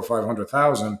have 400,000 or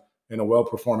 500,000 in a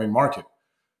well-performing market.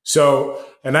 So,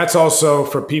 and that's also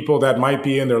for people that might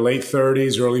be in their late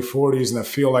 30s, early 40s, and that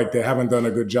feel like they haven't done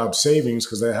a good job savings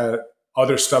because they had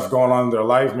other stuff going on in their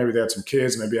life. Maybe they had some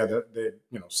kids. Maybe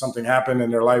something happened in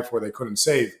their life where they couldn't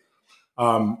save.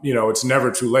 It's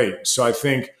never too late. So I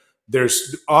think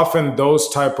there's often those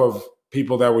type of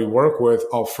people that we work with.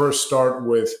 I'll first start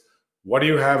with, what do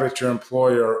you have at your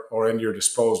employer or in your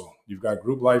disposal? You've got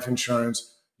group life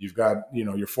insurance. You've got,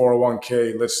 your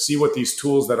 401k. Let's see what these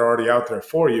tools that are already out there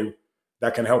for you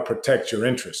that can help protect your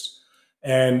interest.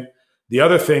 And the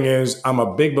other thing is, I'm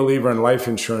a big believer in life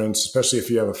insurance, especially if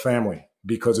you have a family,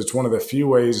 because it's one of the few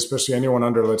ways, especially anyone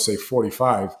under, let's say,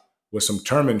 45 with some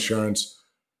term insurance,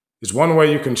 is one way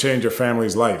you can change your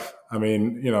family's life. I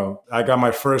mean, I got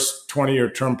my first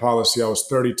 20-year term policy. I was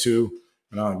 32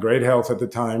 and on great health at the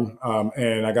time.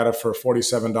 And I got it for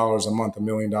 $47 a month, $1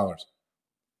 million.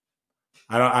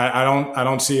 I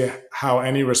don't see how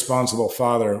any responsible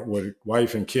father with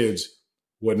wife and kids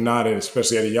would not,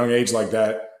 especially at a young age like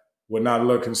that, would not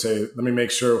look and say, let me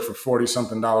make sure for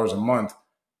 $40-something a month,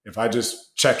 if I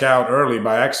just check out early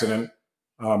by accident,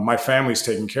 my family's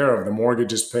taken care of, the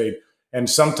mortgage is paid. And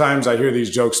sometimes I hear these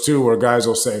jokes too, where guys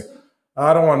will say,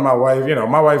 I don't want my wife,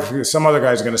 my wife, some other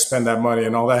guy's going to spend that money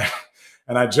and all that.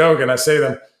 And I joke and I say to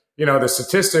them, the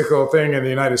statistical thing in the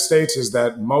United States is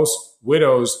that most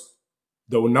widows,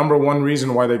 the number one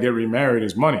reason why they get remarried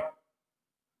is money.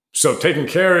 So taking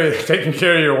care of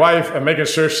your wife and making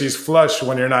sure she's flush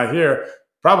when you're not here,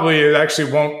 probably it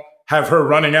actually won't have her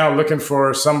running out looking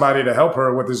for somebody to help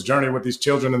her with this journey with these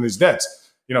children and these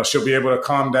debts. She'll be able to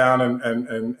calm down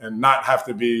and not have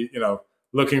to be,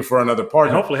 looking for another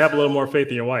partner. And hopefully have a little more faith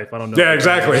in your wife. I don't know. Yeah,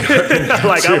 exactly.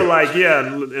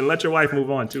 And let your wife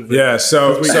move on too. Yeah,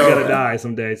 so we're gonna die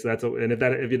someday. So and if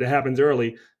it happens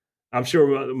early, I'm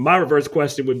sure my reverse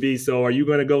question would be: so are you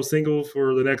going to go single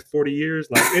for the next 40 years?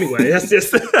 Anyway, that's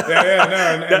just so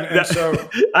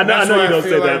I know you don't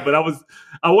say that, but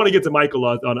I want to get to Michael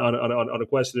on a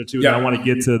question or two. Yeah. And I want to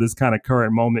get to this kind of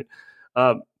current moment.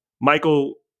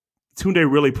 Michael, Tunde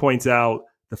really points out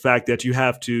the fact that you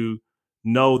have to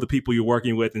know the people you're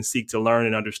working with and seek to learn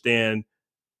and understand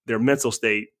their mental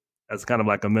state as kind of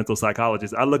like a mental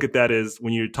psychologist. I look at that as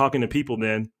when you're talking to people,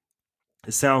 then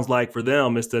it sounds like for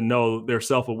them is to know their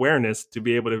self-awareness to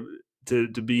be able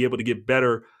to get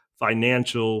better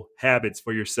financial habits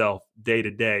for yourself day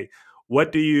to day.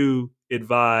 What do you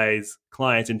advise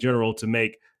clients in general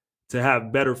to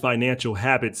have better financial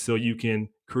habits so you can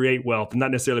create wealth?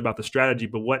 Not necessarily about the strategy,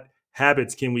 but what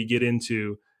habits can we get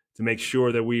into to make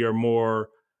sure that we are more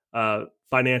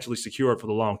financially secure for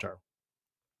the long term?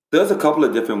 There's a couple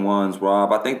of different ones,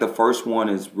 Rob. I think the first one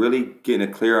is really getting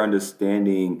a clear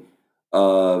understanding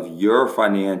of your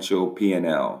financial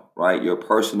P&L, right? Your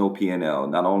personal P&L,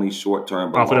 not only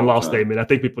short-term, but profit and loss statement. I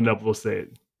think people never will say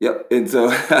it. Yep.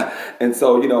 And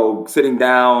so, sitting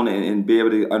down and be able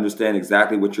to understand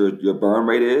exactly what your burn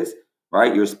rate is,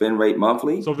 right? Your spend rate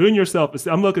monthly. So viewing yourself,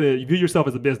 view yourself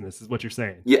as a business is what you're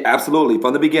saying. Yeah, absolutely.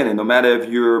 From the beginning, no matter if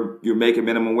you're making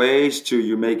minimum wage to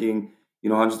you're making,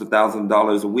 hundreds of thousands of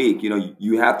dollars a week,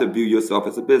 you have to view yourself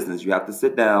as a business. You have to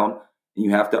sit down and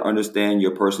you have to understand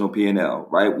your personal P&L,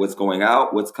 right? What's going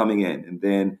out, what's coming in, and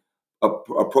then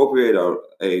appropriate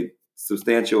a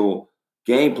substantial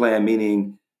game plan,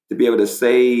 meaning to be able to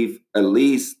save at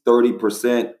least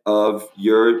 30% of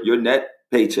your net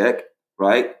paycheck,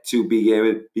 right? To be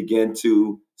able to begin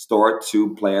to start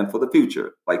to plan for the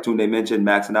future. Like Tunde mentioned,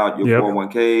 maxing out your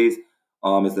 401ks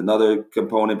is another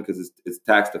component because it's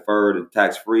tax deferred and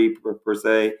tax free per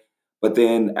se. But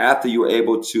then after you're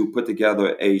able to put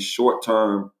together a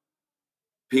short-term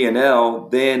P&L,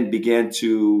 then begin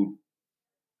to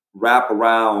wrap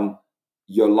around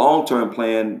your long-term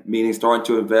plan, meaning starting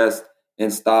to invest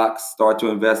in stocks, start to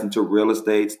invest into real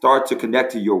estate, start to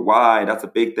connect to your why. That's a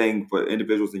big thing for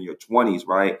individuals in your 20s,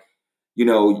 right?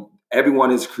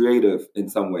 Everyone is creative in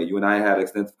some way. You and I had an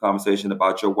extensive conversation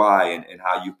about your why and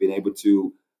how you've been able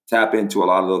to tap into a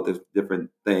lot of those different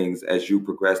things as you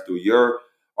progress through your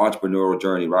entrepreneurial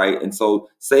journey, right? And so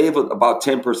save about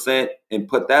 10% and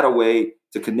put that away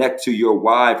to connect to your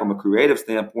why from a creative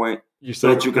standpoint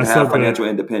so that you can have financial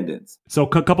independence. So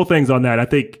a couple things on that. I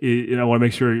think I want to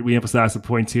make sure we emphasize the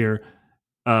points here.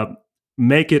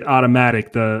 Make it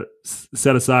automatic.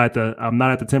 Set aside I'm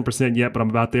not at the 10% yet, but I'm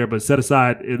about there. But set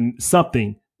aside in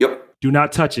something. Yep. Do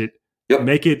not touch it. Yep.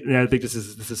 Make it. And I think this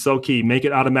is so key. Make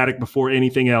it automatic before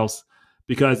anything else,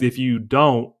 because if you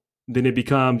don't, then it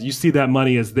becomes you see that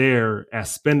money as there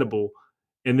as spendable,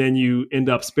 and then you end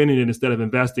up spending it instead of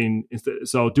investing.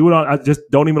 So do it just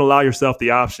don't even allow yourself the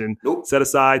option. Nope. Set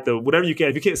aside whatever you can.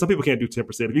 If you can't, some people can't do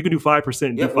 10%. If you can do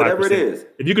 5%, do 5%. Whatever it is.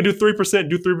 If you can do 3%,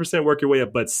 do 3%. Work your way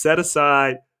up, but set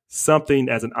aside something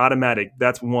as an automatic.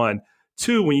 That's one.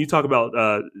 Two, when you talk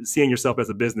about seeing yourself as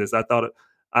a business, I thought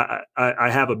I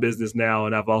have a business now,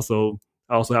 and I also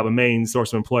have a main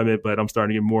source of employment, but I'm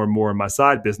starting to get more and more in my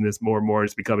side business. More and more,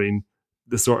 it's becoming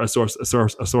a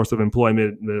source of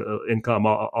employment, income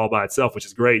all by itself, which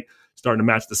is great. Starting to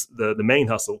match the main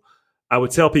hustle. I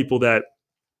would tell people that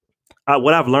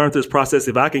what I've learned through this process,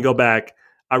 if I can go back,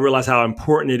 I realize how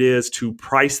important it is to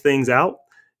price things out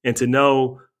and to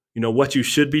know, what you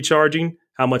should be charging,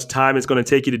 how much time it's going to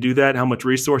take you to do that, how much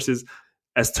resources.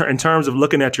 In terms of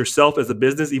looking at yourself as a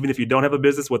business, even if you don't have a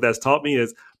business, what that's taught me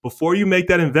is before you make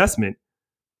that investment,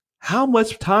 how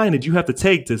much time did you have to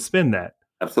take to spend that?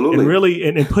 Absolutely. And really,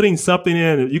 and putting something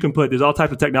in, there's all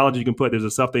types of technology you can put.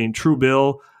 There's something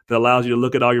Truebill that allows you to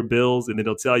look at all your bills, and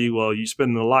it'll tell you, well, you're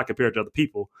spending a lot compared to other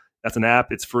people. That's an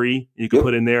app. It's free. You can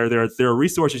put in there. There are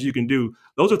resources you can do.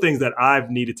 Those are things that I've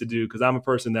needed to do because I'm a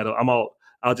person that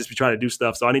I'll just be trying to do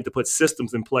stuff. So I need to put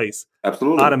systems in place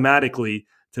automatically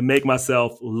to make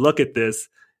myself look at this.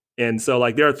 And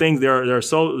so there are things, there are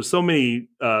so many,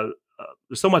 there's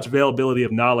so much availability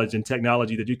of knowledge and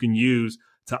technology that you can use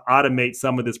to automate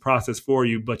some of this process for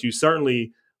you, but you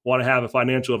certainly want to have a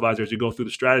financial advisor as you go through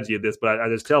the strategy of this. But I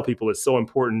just tell people it's so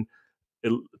important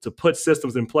to put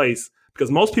systems in place, because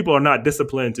most people are not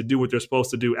disciplined to do what they're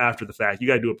supposed to do after the fact. You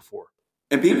got to do it before.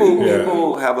 And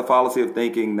people have a fallacy of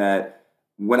thinking that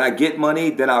when I get money,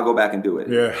 then I'll go back and do it.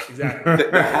 Yeah, exactly.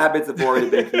 The habits have already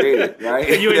been created, right?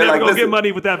 And you ain't never gonna get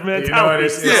money with that mentality.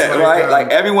 Like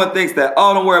everyone thinks that,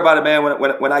 oh, don't worry about it, man.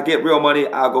 When I get real money,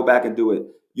 I'll go back and do it.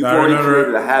 You've already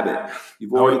created a habit.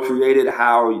 You've already created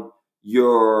how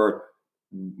your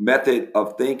method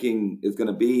of thinking is going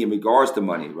to be in regards to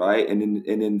money, right? And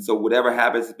then so whatever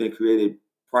habits have been created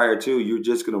prior to, you're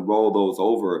just going to roll those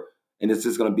over. And it's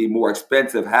just going to be more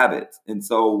expensive habits. And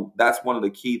so that's one of the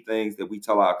key things that we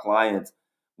tell our clients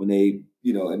when they,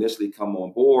 initially come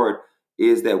on board,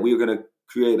 is that we're going to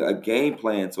create a game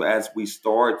plan. So as we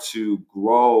start to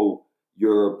grow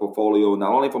your portfolio,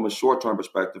 not only from a short-term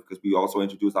perspective, because we also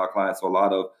introduce our clients to a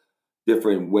lot of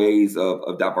different ways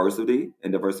of diversity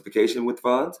and diversification with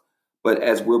funds, but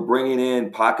as we're bringing in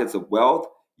pockets of wealth,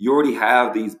 you already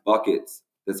have these buckets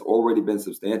that's already been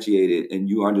substantiated, and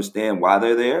you understand why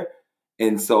they're there.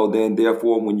 And so then,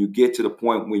 therefore, when you get to the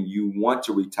point when you want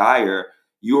to retire,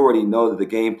 you already know that the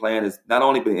game plan has not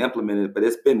only been implemented, but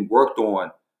it's been worked on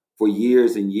for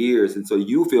years and years. And so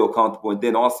you feel comfortable, and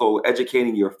then also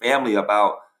educating your family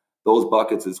about those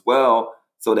buckets as well,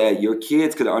 so that your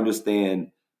kids could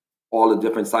understand all the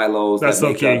different silos that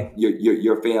make up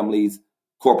your family's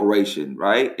corporation,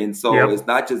 right? And so it's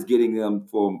not just getting them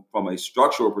from a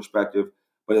structural perspective,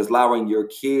 but it's allowing your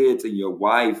kids and your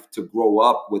wife to grow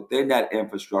up within that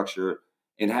infrastructure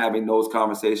and having those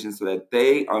conversations so that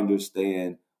they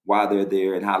understand why they're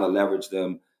there and how to leverage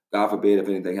them, God forbid, if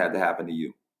anything had to happen to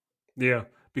you. Yeah,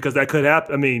 because that could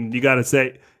happen. I mean, you got to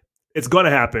say it's going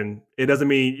to happen. It doesn't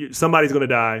mean somebody's going to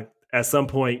die at some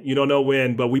point. You don't know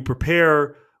when, but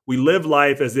we live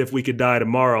life as if we could die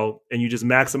tomorrow, and you just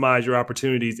maximize your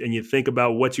opportunities and you think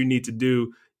about what you need to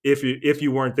do if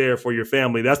you weren't there for your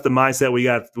family. That's the mindset we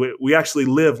got. We actually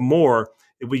live more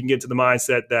if we can get to the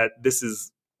mindset that this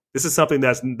is something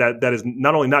that is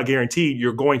not only not guaranteed,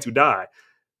 you're going to die.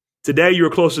 Today you're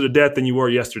closer to death than you were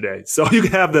yesterday. So you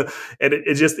can have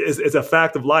it's a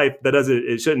fact of life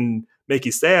it shouldn't make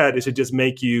you sad. It should just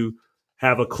make you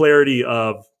have a clarity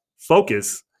of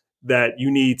focus that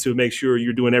you need to make sure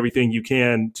you're doing everything you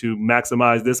can to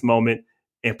maximize this moment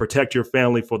and protect your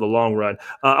family for the long run.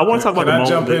 I want to talk about the moment.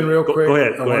 Can I jump in real quick? Go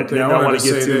ahead. I want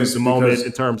to get to the moment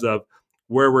in terms of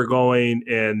where we're going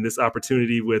and this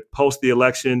opportunity with post the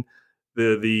election,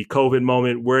 the COVID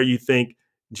moment, where you think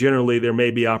generally there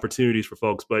may be opportunities for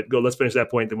folks. But let's finish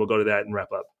that point, then we'll go to that and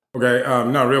wrap up. Okay.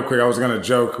 No, real quick, I was going to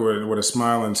joke with a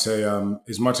smile and say,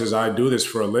 as much as I do this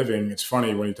for a living, it's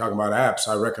funny when you talk about apps,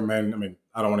 I recommend,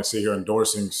 I don't want to sit here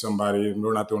endorsing somebody, and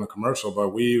we're not doing a commercial, but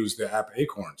we use the app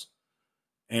Acorns.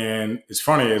 And it's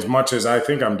funny, as much as I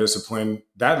think I'm disciplined,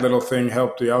 that little thing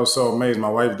helped. I was so amazed. My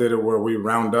wife did it where we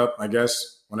round up, I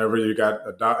guess, whenever you got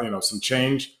some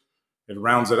change, it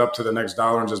rounds it up to the next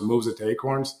dollar and just moves it to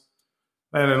Acorns.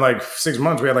 And in like 6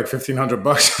 months, we had like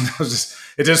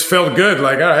 $1,500. It just felt good.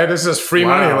 Like, all right, this is free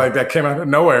money. Like that came out of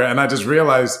nowhere. And I just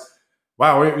realized,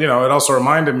 wow, it also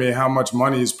reminded me how much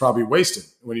money is probably wasted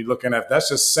when you're looking at, that's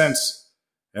just cents.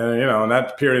 And, in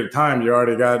that period of time, you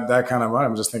already got that kind of money.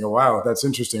 I'm just thinking, wow, that's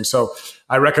interesting. So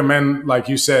I recommend, like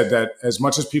you said, that as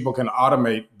much as people can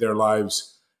automate their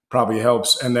lives probably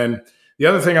helps. And then the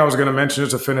other thing I was going to mention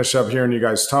just to finish up hearing you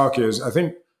guys talk is I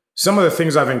think some of the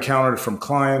things I've encountered from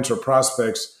clients or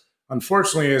prospects,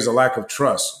 unfortunately, is a lack of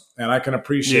trust. And I can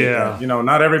appreciate that.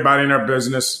 Not everybody in their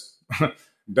business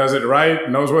does it right,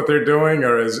 knows what they're doing,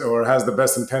 or has the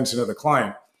best intention of the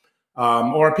client.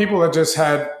 Or people that just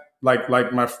had, like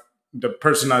the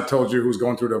person I told you who's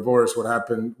going through divorce, what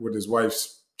happened with his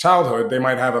wife's childhood, they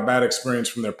might have a bad experience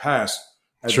from their past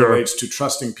as it relates to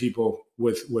trusting people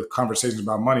with conversations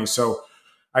about money. So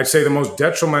I'd say the most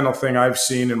detrimental thing I've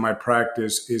seen in my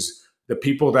practice is the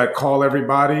people that call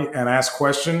everybody and ask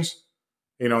questions.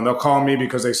 And they'll call me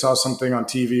because they saw something on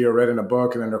TV or read in a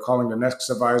book, and then they're calling the next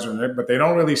advisor, but they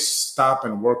don't really stop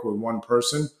and work with one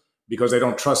person because they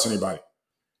don't trust anybody.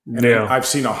 And I've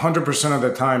seen 100% of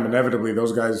the time, inevitably,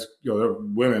 those guys, they're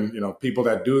women, people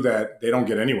that do that, they don't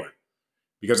get anywhere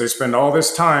because they spend all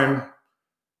this time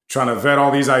trying to vet all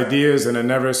these ideas and it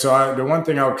never. So the one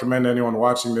thing I would commend anyone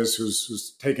watching this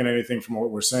who's taking anything from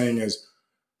what we're saying is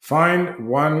find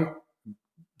one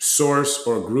source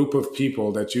or group of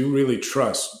people that you really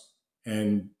trust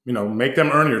and, make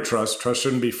them earn your trust. Trust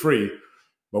shouldn't be free.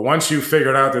 But once you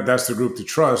figured out that that's the group to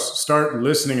trust, start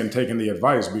listening and taking the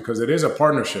advice because it is a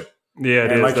partnership. Yeah,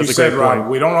 it and is. like That's you a said, great Rob, point.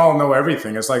 we don't all know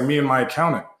everything. It's like me and my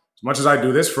accountant. As much as I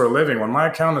do this for a living, when my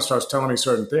accountant starts telling me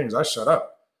certain things, I shut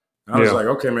up. And I was like,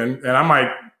 okay, man. And I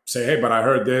might say, hey, but I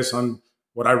heard this on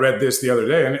what I read this the other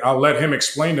day. And I'll let him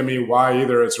explain to me why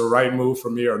either it's a right move for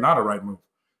me or not a right move.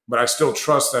 But I still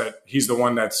trust that he's the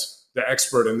one that's the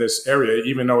expert in this area,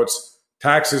 even though it's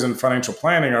taxes and financial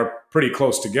planning are pretty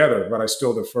close together, but I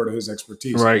still defer to his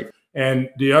expertise. Right. And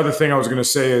the other thing I was going to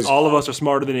say is all of us are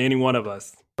smarter than any one of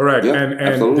us. correct. Yeah, and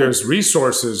absolutely. there's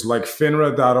resources like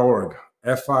FINRA.org,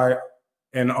 FINRA.org.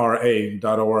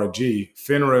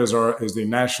 FINRA is the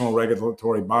national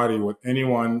regulatory body with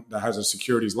anyone that has a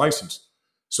securities license.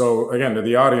 So again, to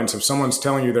the audience, if someone's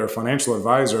telling you they're a financial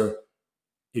advisor,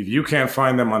 if you can't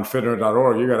find them on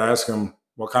FINRA.org, you got to ask them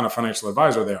what kind of financial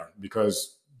advisor they are,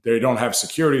 because they don't have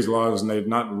securities laws and they're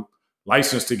not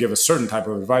licensed to give a certain type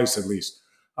of advice, at least.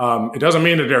 It doesn't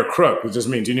mean that they're a crook. It just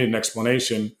means you need an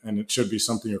explanation, and it should be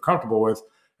something you're comfortable with.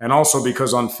 And also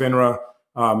because on FINRA,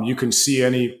 you can see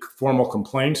any formal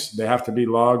complaints. They have to be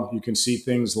logged. You can see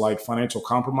things like financial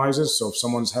compromises. So if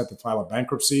someone's had to file a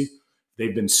bankruptcy,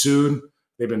 they've been sued,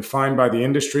 they've been fined by the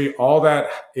industry, all that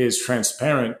is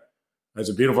transparent. That's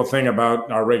a beautiful thing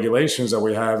about our regulations that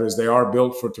we have is they are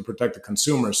built to protect the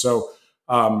consumer. So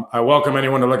I welcome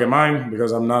anyone to look at mine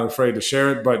because I'm not afraid to share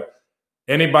it. But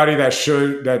anybody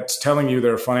that's telling you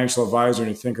they're a financial advisor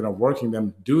and you're thinking of working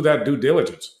them, do that due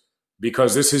diligence,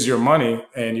 because this is your money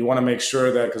and you want to make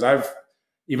sure that, because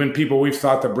even people we've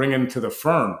thought to bring into the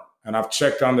firm, and I've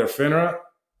checked on their FINRA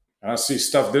and I see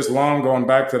stuff this long going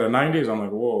back to the 90s. I'm like,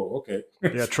 whoa, okay.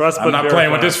 Yeah, trust. I'm not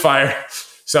playing with this fire.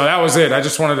 So that was it. I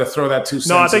just wanted to throw that 2 cents.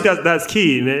 No, I think that's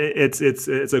key. And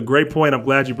it's a great point. I'm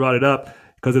glad you brought it up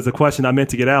because it's a question I meant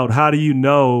to get out. How do you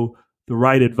know the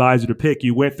right advisor to pick?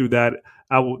 You went through that.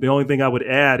 The only thing I would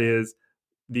add is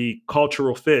the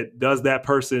cultural fit. Does that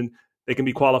person, they can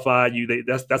be qualified.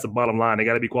 That's the bottom line. They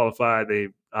got to be qualified. They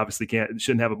obviously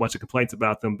shouldn't have a bunch of complaints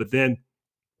about them. But then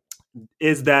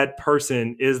is that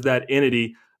person, is that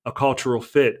entity a cultural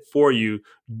fit for you?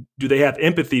 Do they have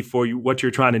empathy for you, what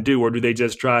you're trying to do? Or do they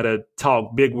just try to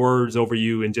talk big words over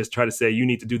you and just try to say, you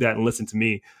need to do that and listen to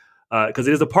me? Because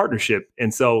it is a partnership.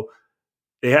 And so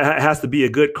it has to be a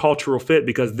good cultural fit,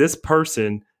 because this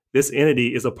person, this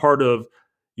entity is a part of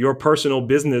your personal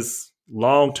business,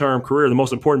 long-term career, the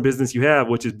most important business you have,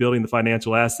 which is building the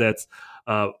financial assets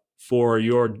for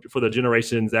the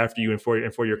generations after you and for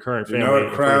your current family. You know,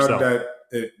 a crowd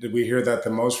that we hear that the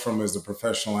most from is the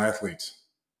professional athletes.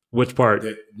 Which part?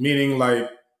 Meaning, like,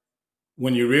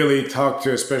 when you really talk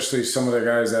to, especially some of the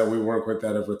guys that we work with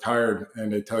that have retired,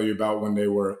 and they tell you about when they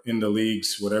were in the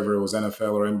leagues, whatever it was,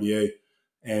 NFL or NBA,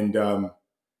 and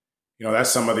that's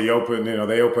some of the open.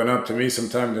 They open up to me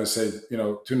sometimes and say,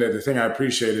 Tunde, the thing I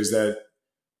appreciate is that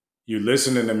you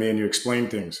listening to me and you explain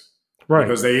things, right?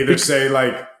 Because they either say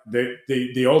like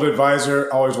the old advisor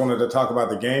always wanted to talk about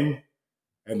the game,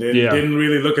 and then didn't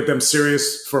really look at them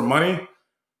serious for money.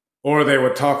 Or they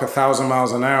would talk 1,000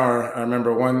 miles an hour. I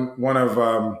remember one of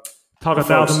talk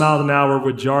 1,000 miles an hour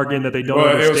with jargon that they don't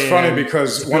understand. It was funny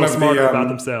because one of about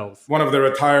themselves. One of the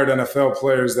retired NFL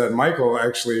players that Michael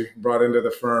actually brought into the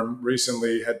firm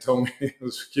recently had told me, it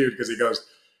was cute because he goes,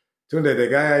 Tunde, the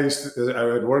guy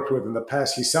I had worked with in the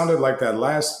past, he sounded like that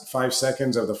last 5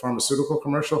 seconds of the pharmaceutical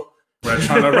commercial. We're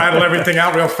trying to rattle everything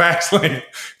out real fast. Like,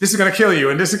 this is going to kill you,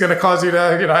 and this is going to cause you to,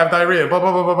 have diarrhea. Blah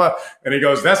blah blah blah blah. And he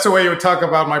goes, "That's the way you would talk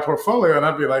about my portfolio." And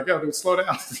I'd be like, "Yo, dude, slow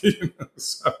down."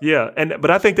 So. Yeah, but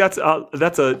I think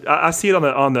I see it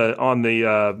on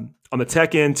the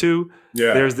tech end too.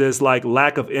 Yeah, there's this like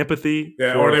lack of empathy.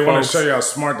 Yeah, or they want to show you how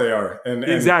smart they are. And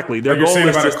exactly, their goal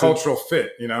is about a cultural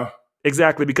fit.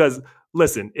 Exactly, because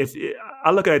listen, if I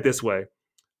look at it this way.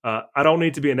 I don't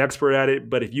need to be an expert at it,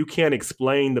 but if you can't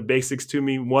explain the basics to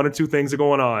me, one or two things are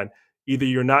going on. Either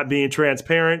you're not being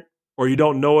transparent or you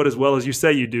don't know it as well as you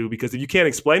say you do, because if you can't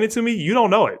explain it to me, you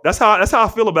don't know it. That's how I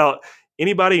feel about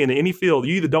anybody in any field.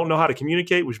 You either don't know how to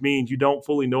communicate, which means you don't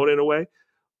fully know it in a way,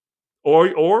 or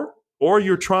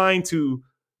you're trying to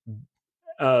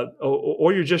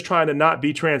or you're just trying to not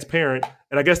be transparent.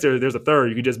 And I guess there's a third.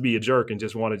 You could just be a jerk and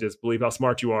just want to just believe how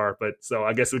smart you are. But so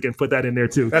I guess we can put that in there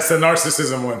too. That's the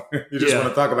narcissism one. You just want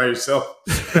to talk about yourself.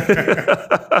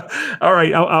 All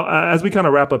right. As we kind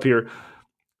of wrap up here,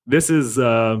 this is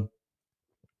a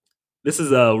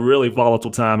really volatile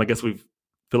time. I guess we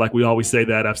feel like we always say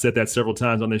that. I've said that several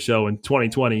times on this show. In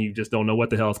 2020, you just don't know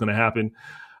what the hell is going to happen.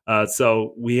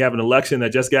 So we have an election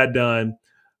that just got done.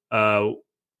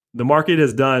 The market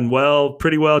has done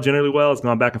pretty well, generally well. It's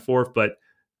gone back and forth, but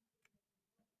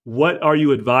what are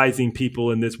you advising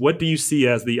people in this? What do you see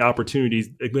as the opportunities?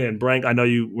 Again, Brank, I know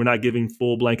we're not giving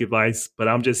full blank advice, but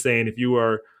I'm just saying if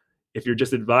you're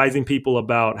just advising people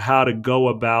about how to go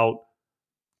about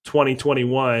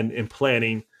 2021 and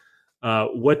planning,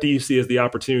 what do you see as the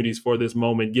opportunities for this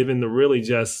moment, given the really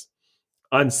just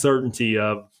uncertainty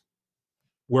of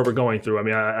where we're going through? I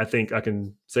mean, I think I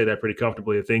can say that pretty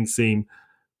comfortably. Things seem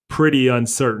pretty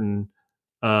uncertain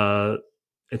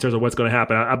in terms of what's going to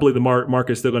happen. I believe the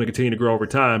market is still going to continue to grow over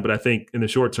time, but I think in the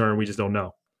short term, we just don't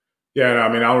know. Yeah,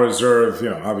 I mean, I'll reserve,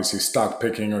 obviously stock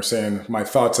picking or saying my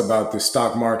thoughts about the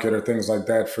stock market or things like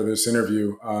that for this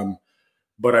interview.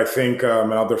 But I think,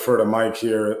 and I'll defer to Mike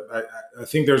here, I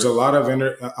think there's a lot of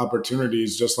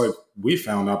opportunities, just like we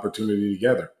found opportunity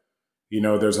together.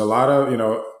 There's a lot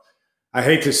of, I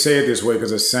hate to say it this way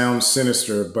because it sounds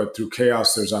sinister, but through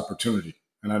chaos, there's opportunity.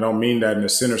 And I don't mean that in a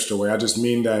sinister way. I just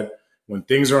mean that when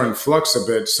things are in flux a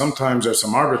bit, sometimes there's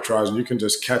some arbitrage and you can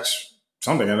just catch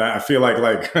something. And I feel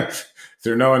like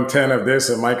through no intent of this,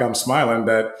 and Mike, I'm smiling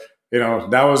that,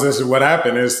 that was this. What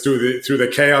happened is through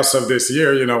the chaos of this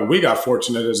year, we got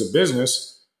fortunate as a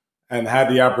business and had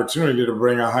the opportunity to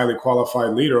bring a highly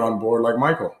qualified leader on board like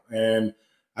Michael. And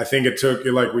I think it took,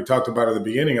 like we talked about at the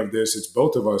beginning of this, it's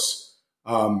both of us.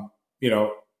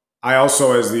 I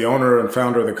also, as the owner and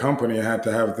founder of the company, had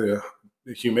to have the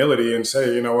humility and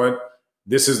say, you know what,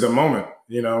 this is the moment.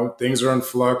 Things are in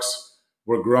flux.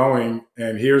 We're growing.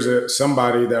 And here's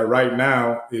somebody that right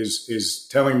now is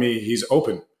telling me he's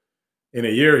open. In a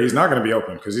year, he's not going to be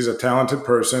open because he's a talented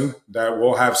person that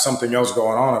will have something else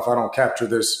going on if I don't capture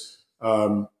this,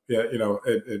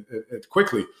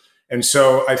 quickly. And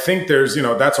so I think there's,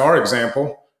 that's our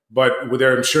example, but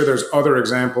I'm sure there's other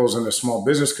examples in the small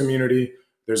business community.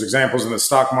 There's examples in the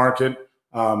stock market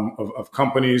of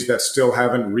companies that still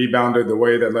haven't rebounded the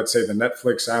way that, let's say, the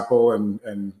Netflix, Apple,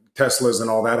 and Teslas and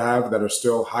all that that are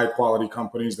still high quality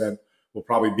companies that will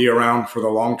probably be around for the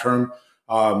long term.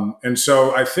 And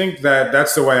so I think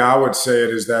that's the way I would say it,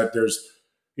 is that there's,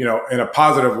 in a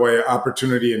positive way,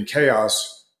 opportunity in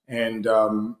chaos. And,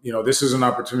 this is an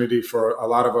opportunity for a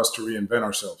lot of us to reinvent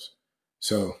ourselves.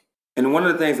 So. And one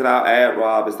of the things that I'll add,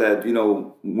 Rob, is that,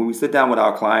 when we sit down with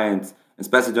our clients,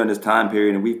 especially during this time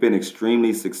period, and we've been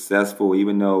extremely successful,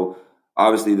 even though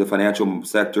obviously the financial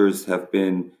sectors have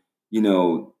been,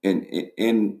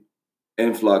 in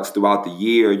influx throughout the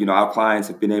year, our clients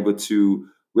have been able to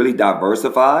really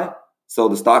diversify. So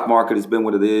the stock market has been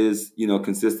what it is,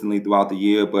 consistently throughout the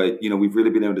year. But, we've really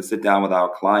been able to sit down with our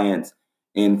clients.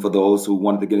 And for those who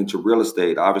wanted to get into real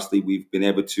estate, obviously we've been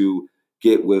able to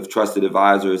get with trusted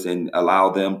advisors and allow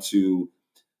them to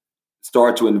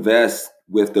start to invest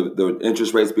with the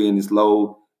interest rates being as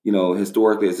low,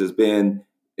 historically as it's been,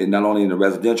 and not only in the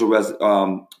residential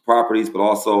properties, but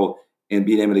also in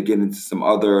being able to get into some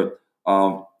other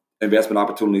investment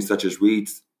opportunities such as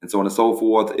REITs and so on and so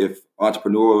forth. If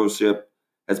entrepreneurship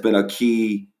has been a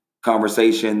key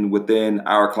conversation within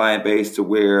our client base, to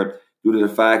where, due to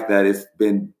the fact that it's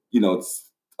been,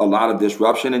 a lot of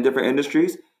disruption in different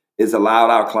industries, it's allowed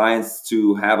our clients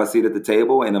to have a seat at the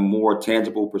table in a more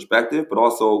tangible perspective, but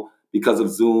also because of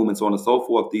Zoom and so on and so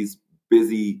forth, these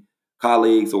busy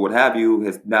colleagues or what have you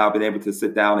has now been able to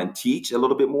sit down and teach a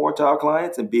little bit more to our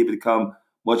clients and be able to become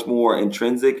much more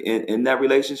intrinsic in that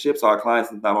relationship. So our clients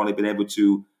have not only been able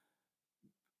to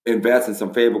invest in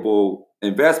some favorable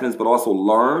investments, but also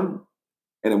learn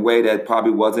in a way that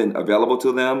probably wasn't available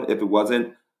to them if it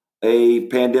wasn't a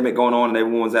pandemic going on and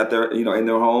everyone's at their, in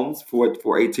their homes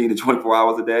for 18 to 24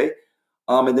 hours a day.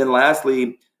 And then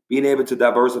lastly, being able to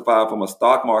diversify from a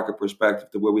stock market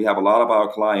perspective, to where we have a lot of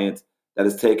our clients that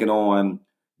has taken on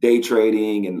day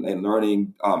trading and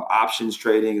learning options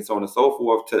trading and so on and so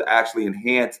forth, to actually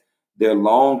enhance their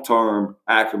long-term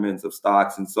acumens of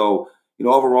stocks. And so,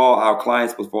 overall, our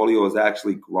clients' portfolio has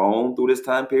actually grown through this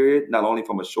time period, not only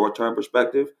from a short-term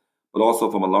perspective, but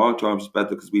also from a long-term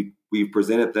perspective, because we've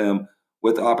presented them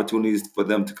with opportunities for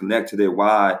them to connect to their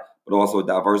why, but also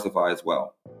diversify as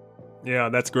well. Yeah,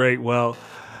 that's great. Well,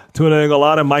 tuning a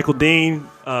lot of Michael Dean.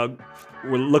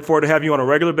 We look forward to having you on a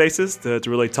regular basis to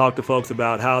really talk to folks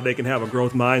about how they can have a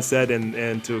growth mindset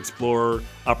and to explore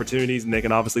opportunities. And they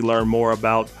can obviously learn more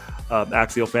about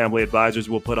Axial Family Advisors.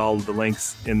 We'll put all of the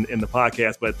links in the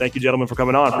podcast. But thank you, gentlemen, for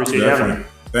coming on. Appreciate you having me.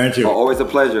 Thank you. Always a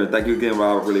pleasure. Thank you again,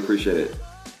 Rob. Really appreciate it.